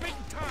Kingpin big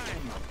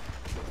time.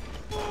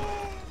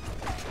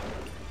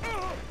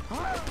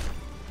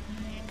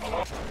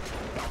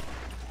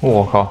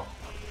 我靠！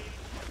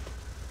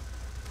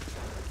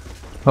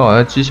那好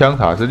像机枪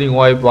塔是另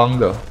外一帮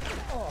的。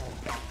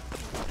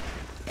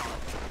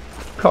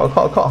靠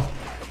靠靠！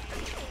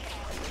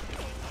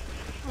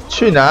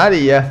去哪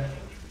里呀？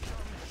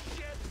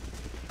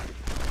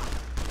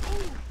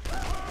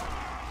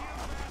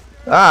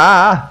啊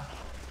啊啊！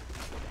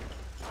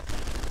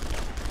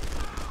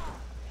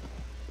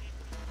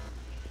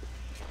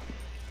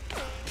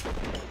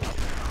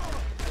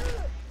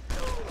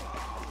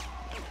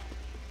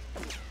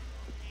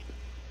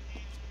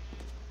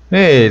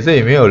哎，这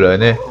里没有人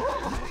呢。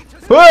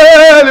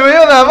喂，你们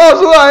又哪冒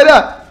出来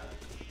的？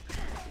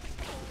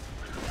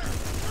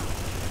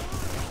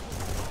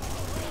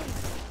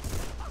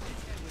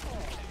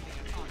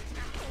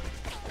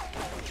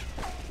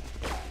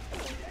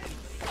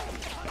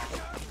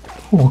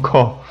我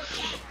靠！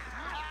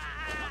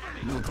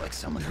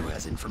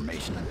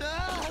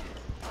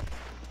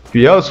不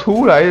要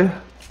出来！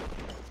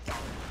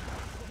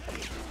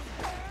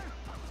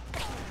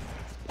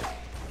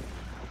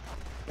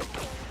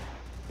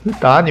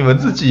打你们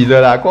自己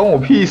的啦，关我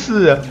屁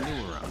事啊！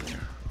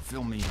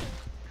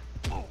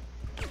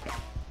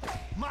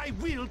 My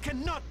will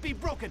cannot be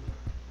broken.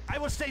 I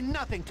will say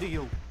nothing to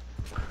you.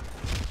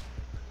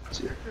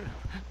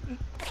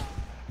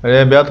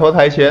 哎，不要拖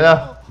台前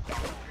啊！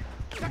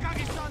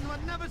 Takagi-san will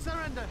never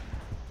surrender.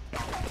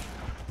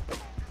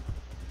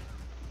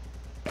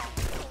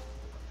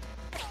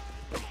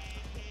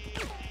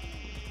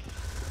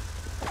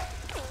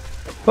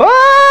 哇！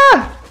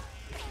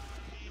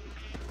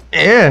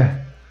哎，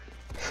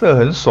射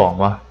很爽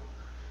吗？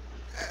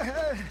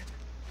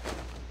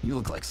 You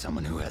look like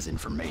someone who has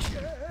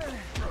information.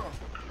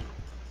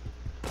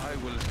 I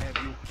will have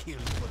you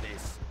killed for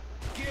this.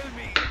 Kill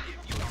me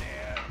if you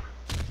dare.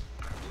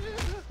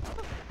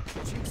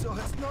 Jigsaw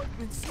has not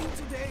been seen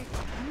today.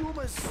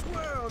 Rumors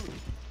swirl.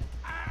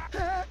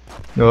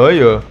 哎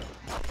呦！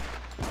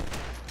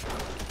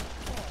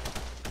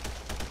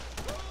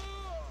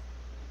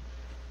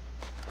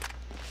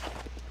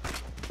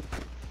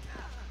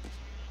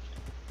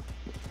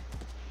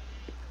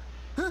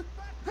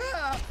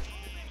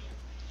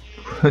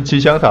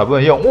机枪塔不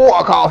能用，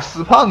我靠，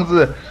死胖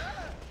子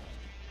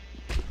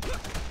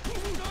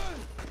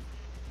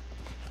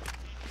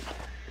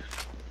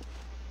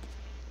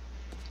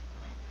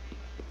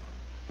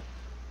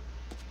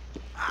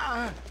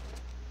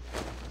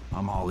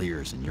！I'm all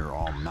ears and you're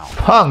all mouth.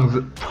 胖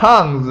子，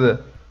胖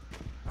子！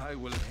 I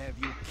will have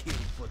you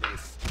killed for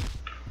this.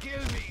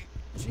 Kill me.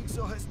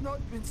 Jigsaw has not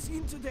been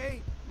seen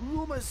today.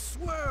 Rumors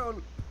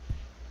swirl.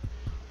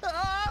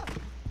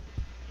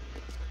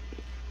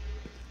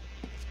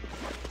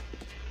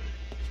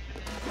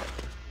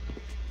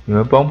 你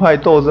们帮派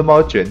斗争把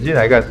我卷进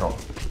来干什么？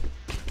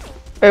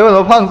哎，为什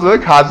么胖子会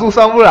卡住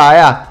上不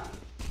来啊？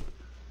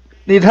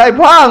你太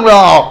胖了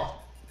哦！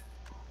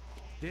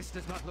 This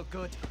does not look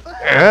good.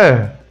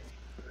 哎，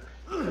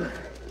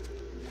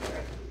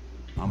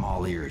 I'm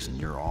all ears and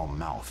you're all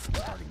mouth.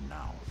 Starting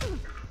now.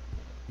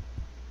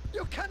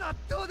 You cannot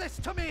do this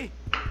to me.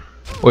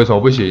 为什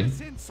么不行？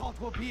 This insult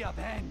will be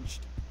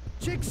avenged.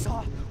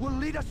 Jigsaw will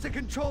lead us to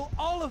control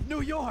all of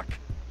New York.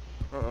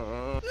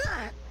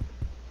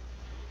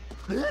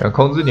 想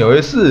控制纽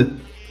约市，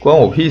关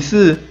我屁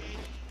事！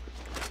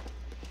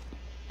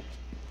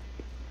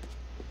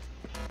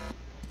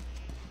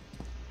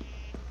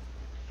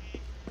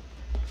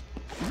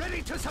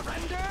 Ready to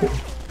surrender?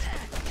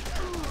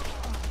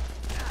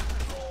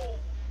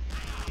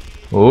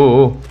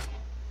 哦，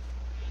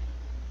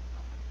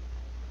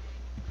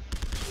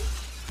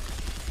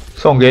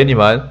送给你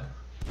们。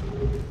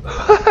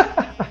哈哈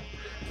哈哈！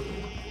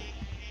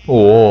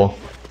哦，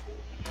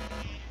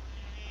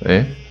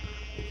哎。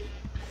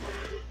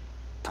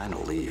 Time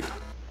to leave.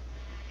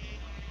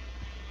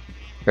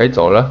 该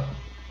走了，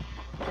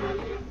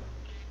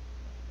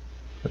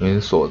这边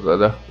是锁着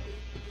的。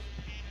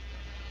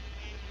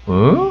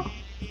嗯，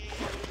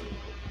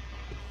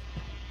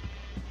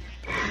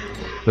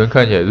这边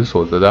看起来是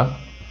锁着的。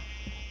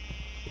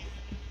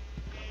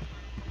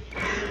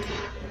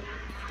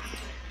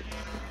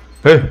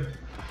哎，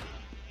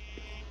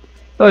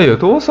那有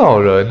多少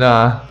人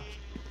啊？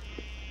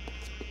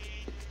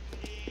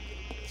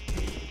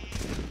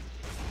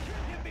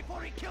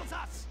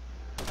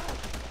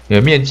 你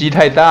的面积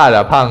太大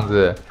了，胖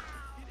子。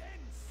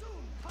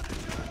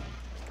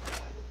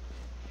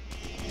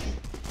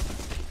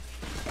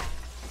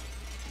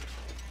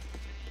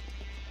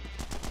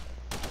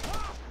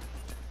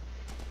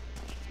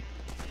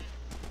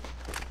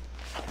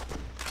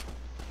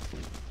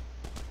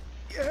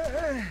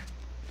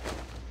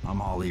I'm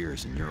all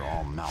ears and you're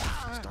all mouth.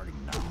 Starting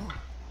now.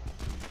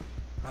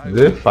 你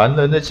这烦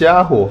人的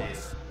家伙！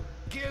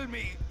 Kill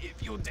me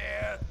if you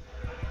dare.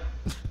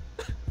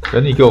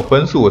 等你给我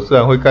分数，我自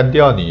然会干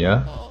掉你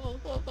啊！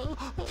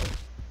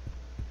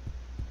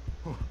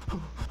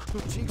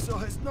 Jigsaw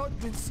has not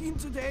been seen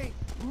today.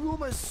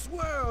 Rumors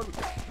swirl.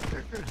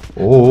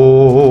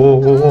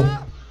 哦，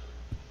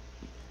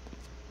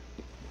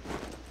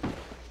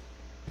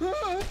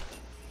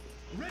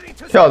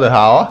跳得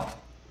好啊！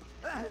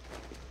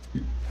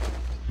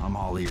 I'm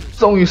all ears.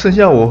 终于剩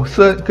下我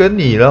跟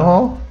你了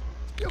哦。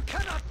 You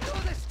cannot do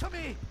this to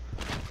me.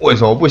 为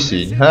什么不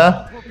行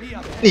哈？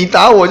你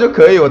打我就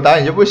可以，我打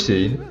你就不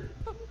行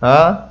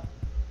啊？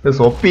这什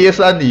么瘪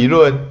三理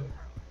论？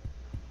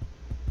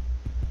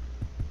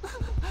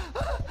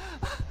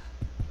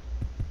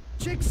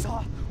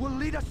 Jigsaw will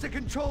lead us to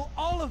control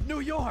all of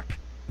New York.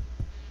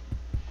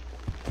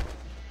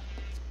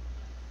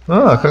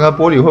 啊，看看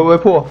玻璃会不会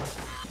破？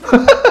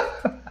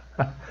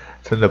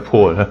真的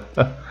破了。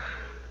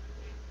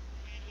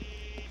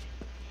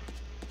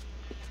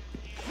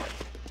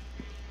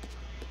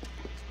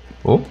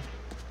哦，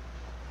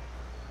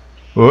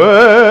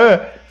喂！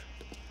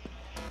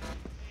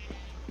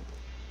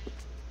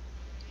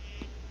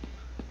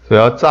所以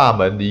要炸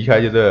门离开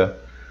就对了。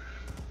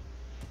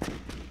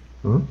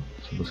嗯，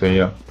什么声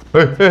音啊？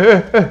嘿嘿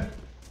嘿嘿！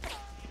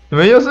你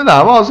们又是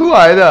哪冒出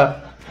来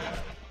的？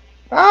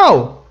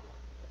嗷！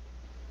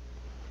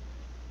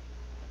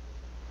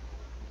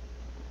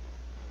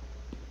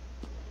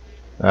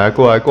 来，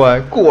过来，过来，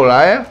过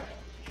来啊！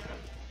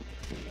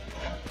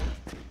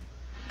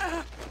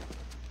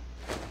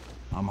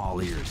 I'm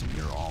all ears and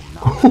you're all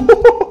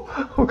mouth.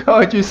 我看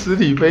到一具尸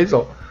体飞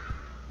走。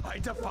 I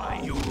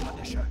defy you,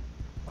 Punisher.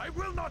 I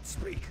will not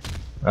speak.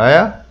 来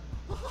呀！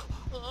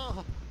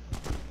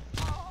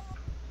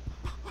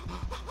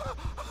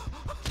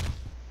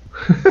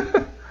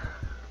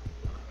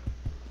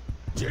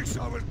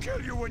 Jigsaw will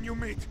kill you when you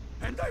meet,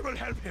 and I will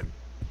help him.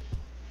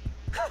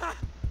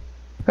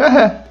 嘿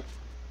嘿。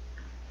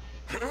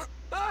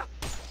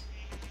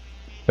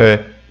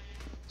哎，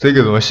这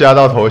个怎么吓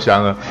到投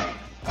降了？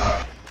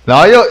然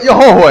后又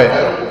后悔，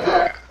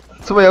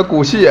这么有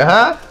骨气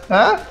啊？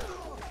啊？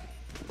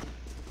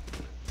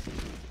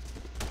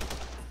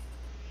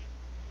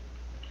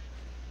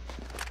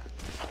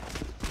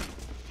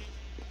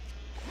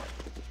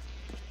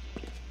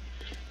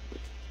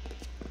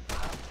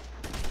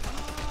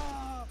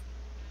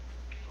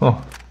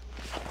哦，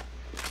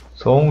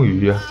终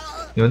于啊！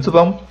你们这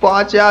帮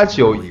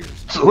8+9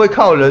只会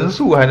靠人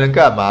数，还能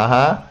干嘛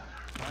哈？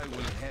 I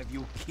will have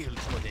you killed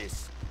for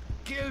this.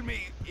 Kill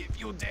me if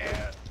you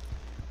dare.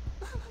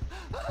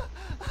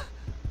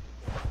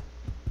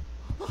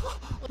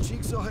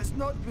 Jigsaw has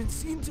not been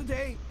seen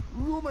today.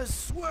 Rumors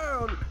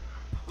swirl.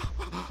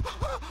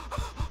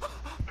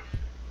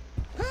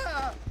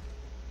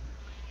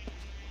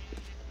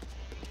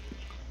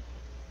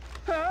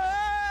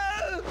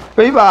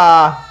 飞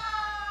吧！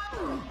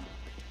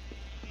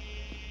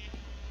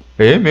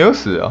诶，没有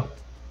死哦，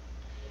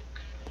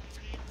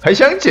还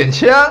想捡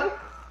枪？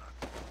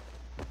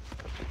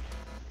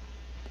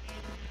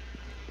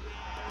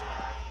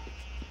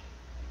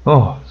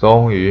哦，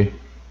终于，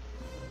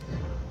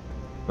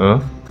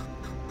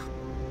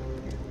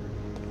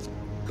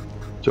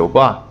酒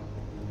吧。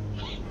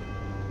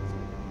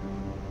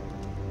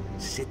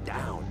 Sit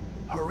down.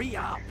 Hurry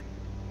up.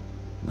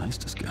 Nice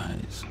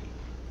disguise.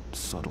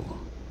 Subtle,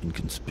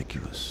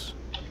 inconspicuous.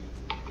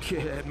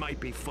 Yeah, it might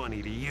be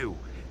funny to you,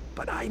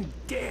 but I'm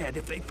dead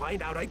if they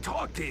find out I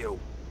talked to you.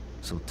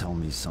 So tell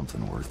me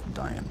something worth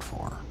dying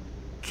for.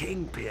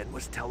 Kingpin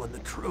was telling the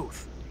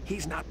truth.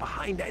 He's not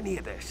behind any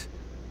of this.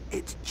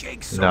 It's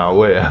Jigsaw. 哪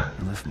位啊？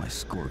 I left my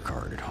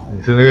scorecard at home.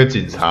 你是那个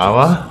警察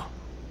吗？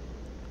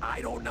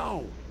 I don't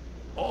know.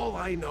 All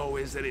I know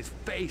is that his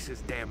face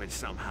is damaged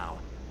somehow.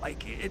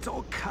 Like, it's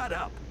all cut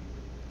up.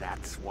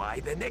 That's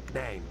why the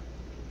nickname.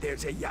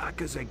 There's a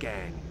Yakuza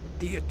gang,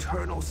 the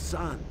Eternal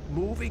Sun,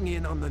 moving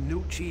in on the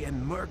Nucci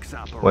and Mercs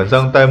operation. 晚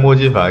上戴墨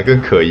镜反而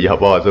更可疑，好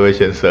不好，这位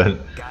先生？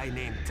 Guy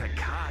named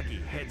Takagi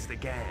heads the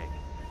gang,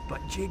 but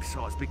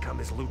Jigsaw's become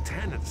his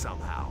lieutenant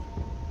somehow.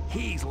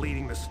 He's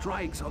leading the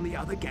strikes on the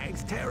other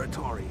gang's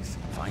territories.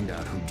 Find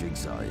out who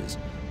Jigsaw is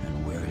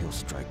and where he'll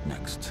strike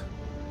next.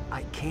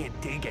 I can't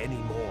dig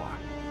anymore.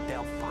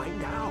 They'll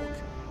find out.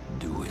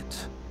 Do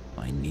it.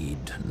 I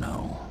need to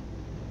know.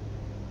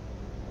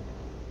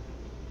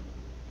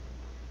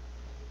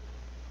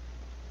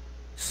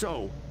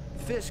 So,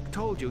 Fisk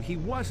told you he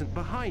wasn't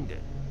behind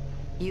it.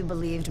 You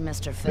believed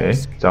Mr. 哎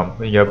Fisk?，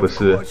应该不 Of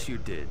是。 course you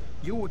did.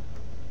 You would...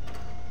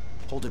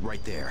 Hold it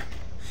right there.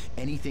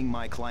 Anything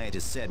my client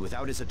has said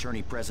without his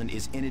attorney present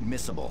is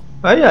inadmissible.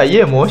 哎呀，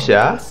夜魔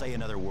侠 Don't！say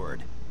another word.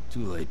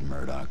 Too late,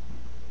 Murdoch.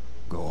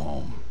 Go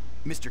home.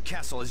 Mr.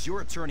 Castle, as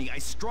your attorney, I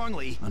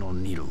strongly... I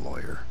don't need a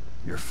lawyer.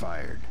 You're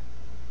fired.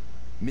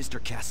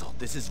 Mr. Castle,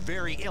 this is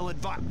very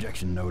ill-advised.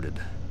 Objection noted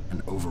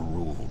and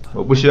overruled.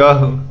 我不需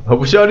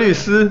要律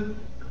师。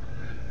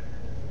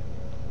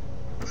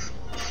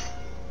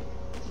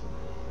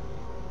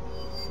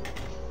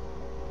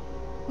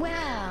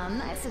 Well,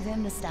 of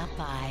him to stop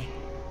by.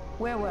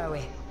 Where were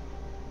we?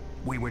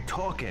 We were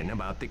talking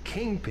about the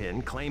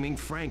Kingpin claiming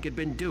Frank had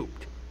been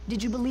duped.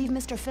 Did you believe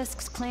Mr.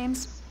 Fisk's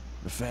claims?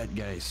 The fat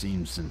guy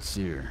seemed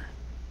sincere.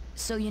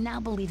 So you now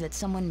believe that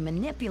someone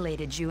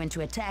manipulated you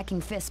into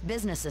attacking Fisk's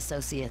business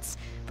associates.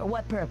 For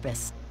what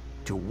purpose?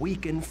 To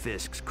weaken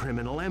Fisk's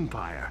criminal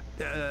empire,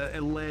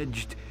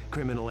 alleged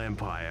criminal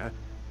empire,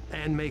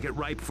 and make it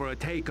ripe for a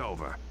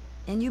takeover.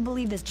 And you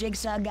believe this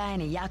Jigsaw guy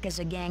and a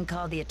Yakuza gang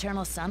called the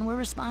Eternal Sun were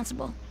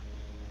responsible?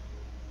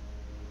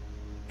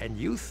 And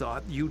you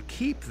thought you'd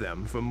keep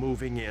them from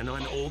moving in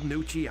on old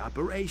Nucci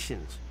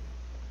operations.